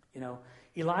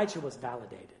 Elijah was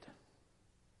validated.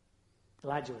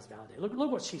 Elijah was validated.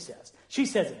 Look what she says. She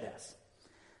says it best.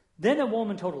 Then the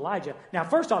woman told Elijah. Now,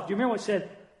 first off, do you remember what it said?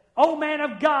 "O man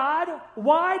of God,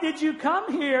 why did you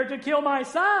come here to kill my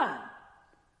son?"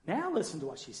 Now listen to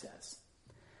what she says.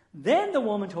 Then the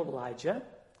woman told Elijah,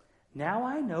 "Now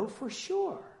I know for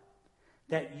sure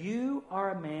that you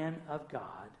are a man of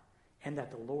God and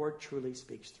that the Lord truly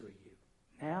speaks through you.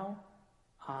 Now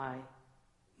I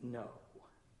know."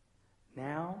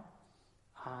 Now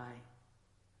I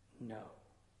know.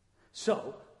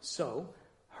 So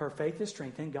her faith is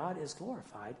strengthened, God is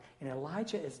glorified, and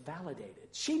Elijah is validated.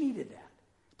 She needed that.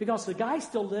 Because the guy's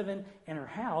still living in her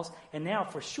house, and now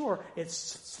for sure it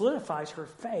solidifies her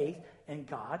faith in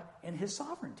God and his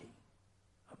sovereignty.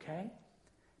 Okay?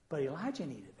 But Elijah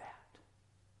needed that.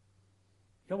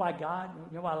 You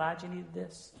know why Elijah needed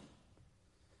this?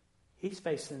 He's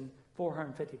facing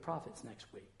 450 prophets next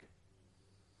week.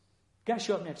 Got to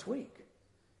show up next week.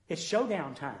 It's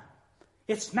showdown time.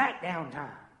 It's smackdown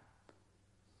time.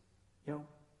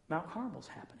 Mount Carmel's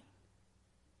happening.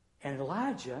 And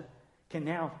Elijah can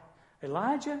now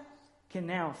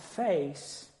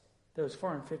face those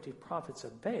 450 prophets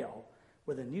of Baal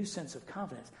with a new sense of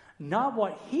confidence. Not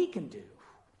what he can do.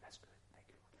 That's good. Thank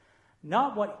you.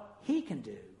 Not what he can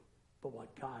do, but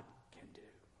what God can do.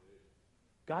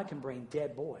 God can bring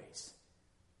dead boys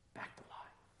back to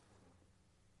life.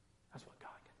 That's what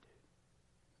God can do.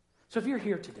 So if you're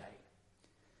here today,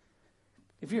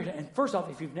 and first off,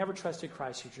 if you've never trusted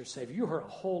Christ as your Savior, you heard a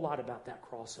whole lot about that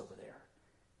cross over there.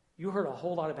 You heard a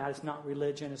whole lot about it's not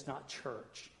religion, it's not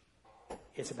church.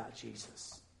 It's about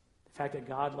Jesus. The fact that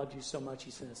God loved you so much,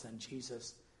 he sent his son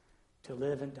Jesus to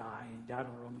live and die, and died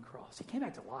on a Roman cross. He came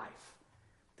back to life.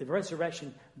 The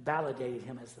resurrection validated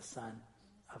him as the Son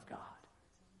of God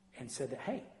and said that,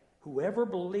 hey, whoever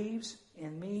believes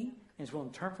in me and is willing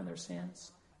to turn from their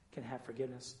sins can have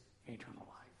forgiveness and eternal life.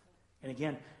 And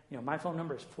again, my phone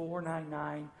number is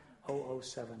 499-0070.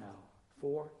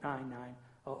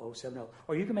 499-0070.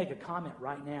 Or you can make a comment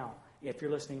right now. If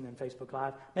you're listening on Facebook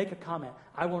Live, make a comment.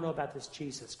 I want to know about this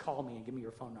Jesus. Call me and give me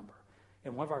your phone number.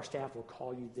 And one of our staff will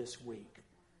call you this week,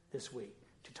 to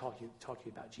talk to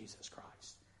you about Jesus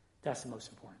Christ. That's the most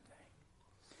important thing.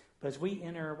 But as we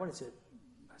enter, what is it?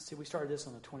 See, we started this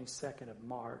on the 22nd of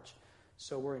March.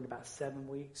 So we're in about 7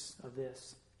 weeks of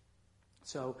this.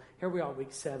 So here we are,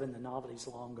 week 7. The novelty's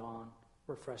long gone.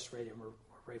 We're frustrated. We're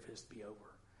ready for this to be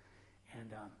over.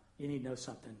 And you need to know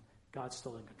something. God's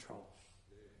still in control.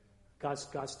 God's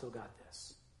still got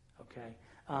this. Okay?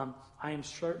 I am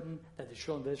certain that the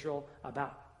children of Israel,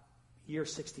 about year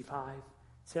 65,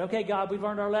 said, okay, God, we've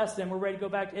learned our lesson. We're ready to go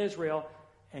back to Israel.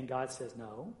 And God says,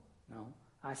 no.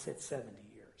 I said 70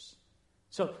 years.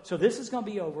 So this is going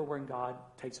to be over when God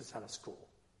takes us out of school.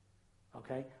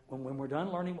 Okay? When we're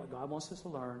done learning what God wants us to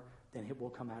learn, then it will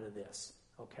come out of this.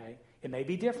 Okay? It may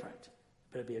be different,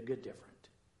 but it'll be a good different.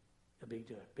 It'll be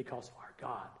good because our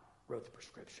God wrote the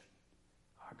prescription.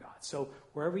 Our God. So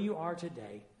wherever you are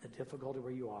today, the difficulty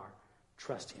where you are,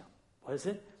 trust Him. What is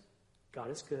it? God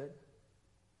is good.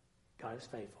 God is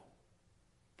faithful.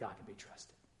 God can be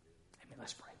trusted. Amen.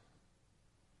 Let's pray.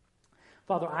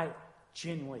 Father, I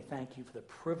genuinely thank you for the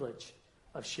privilege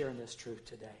of sharing this truth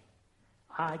today.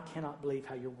 I cannot believe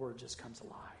how your word just comes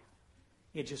alive.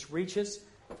 It just reaches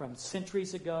from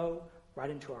centuries ago right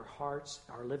into our hearts,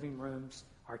 our living rooms,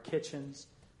 our kitchens,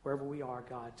 wherever we are,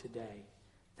 God, today.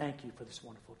 Thank you for this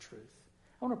wonderful truth.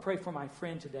 I want to pray for my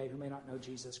friend today who may not know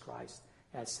Jesus Christ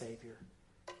as Savior.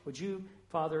 Would you,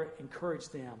 Father, encourage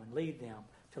them and lead them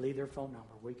to leave their phone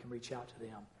number where we can reach out to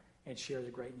them and share the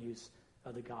great news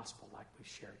of the gospel like we've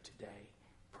shared today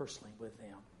personally with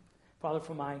them. Father,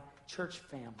 for my church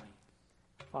family,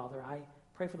 Father, I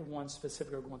pray for the ones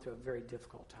specifically who are going through a very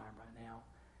difficult time right now.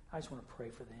 I just want to pray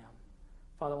for them.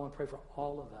 Father, I want to pray for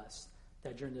all of us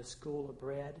that during this school of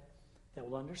bread that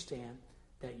will understand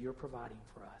that you're providing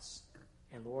for us.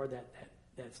 And Lord,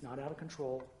 that's not out of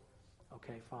control.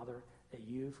 Okay, Father, that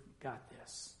you've got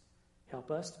this.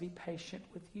 Help us to be patient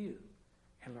with you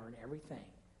and learn everything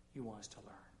you want us to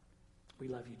learn. We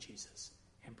love you, Jesus,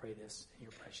 and pray this in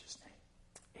your precious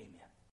name. Amen.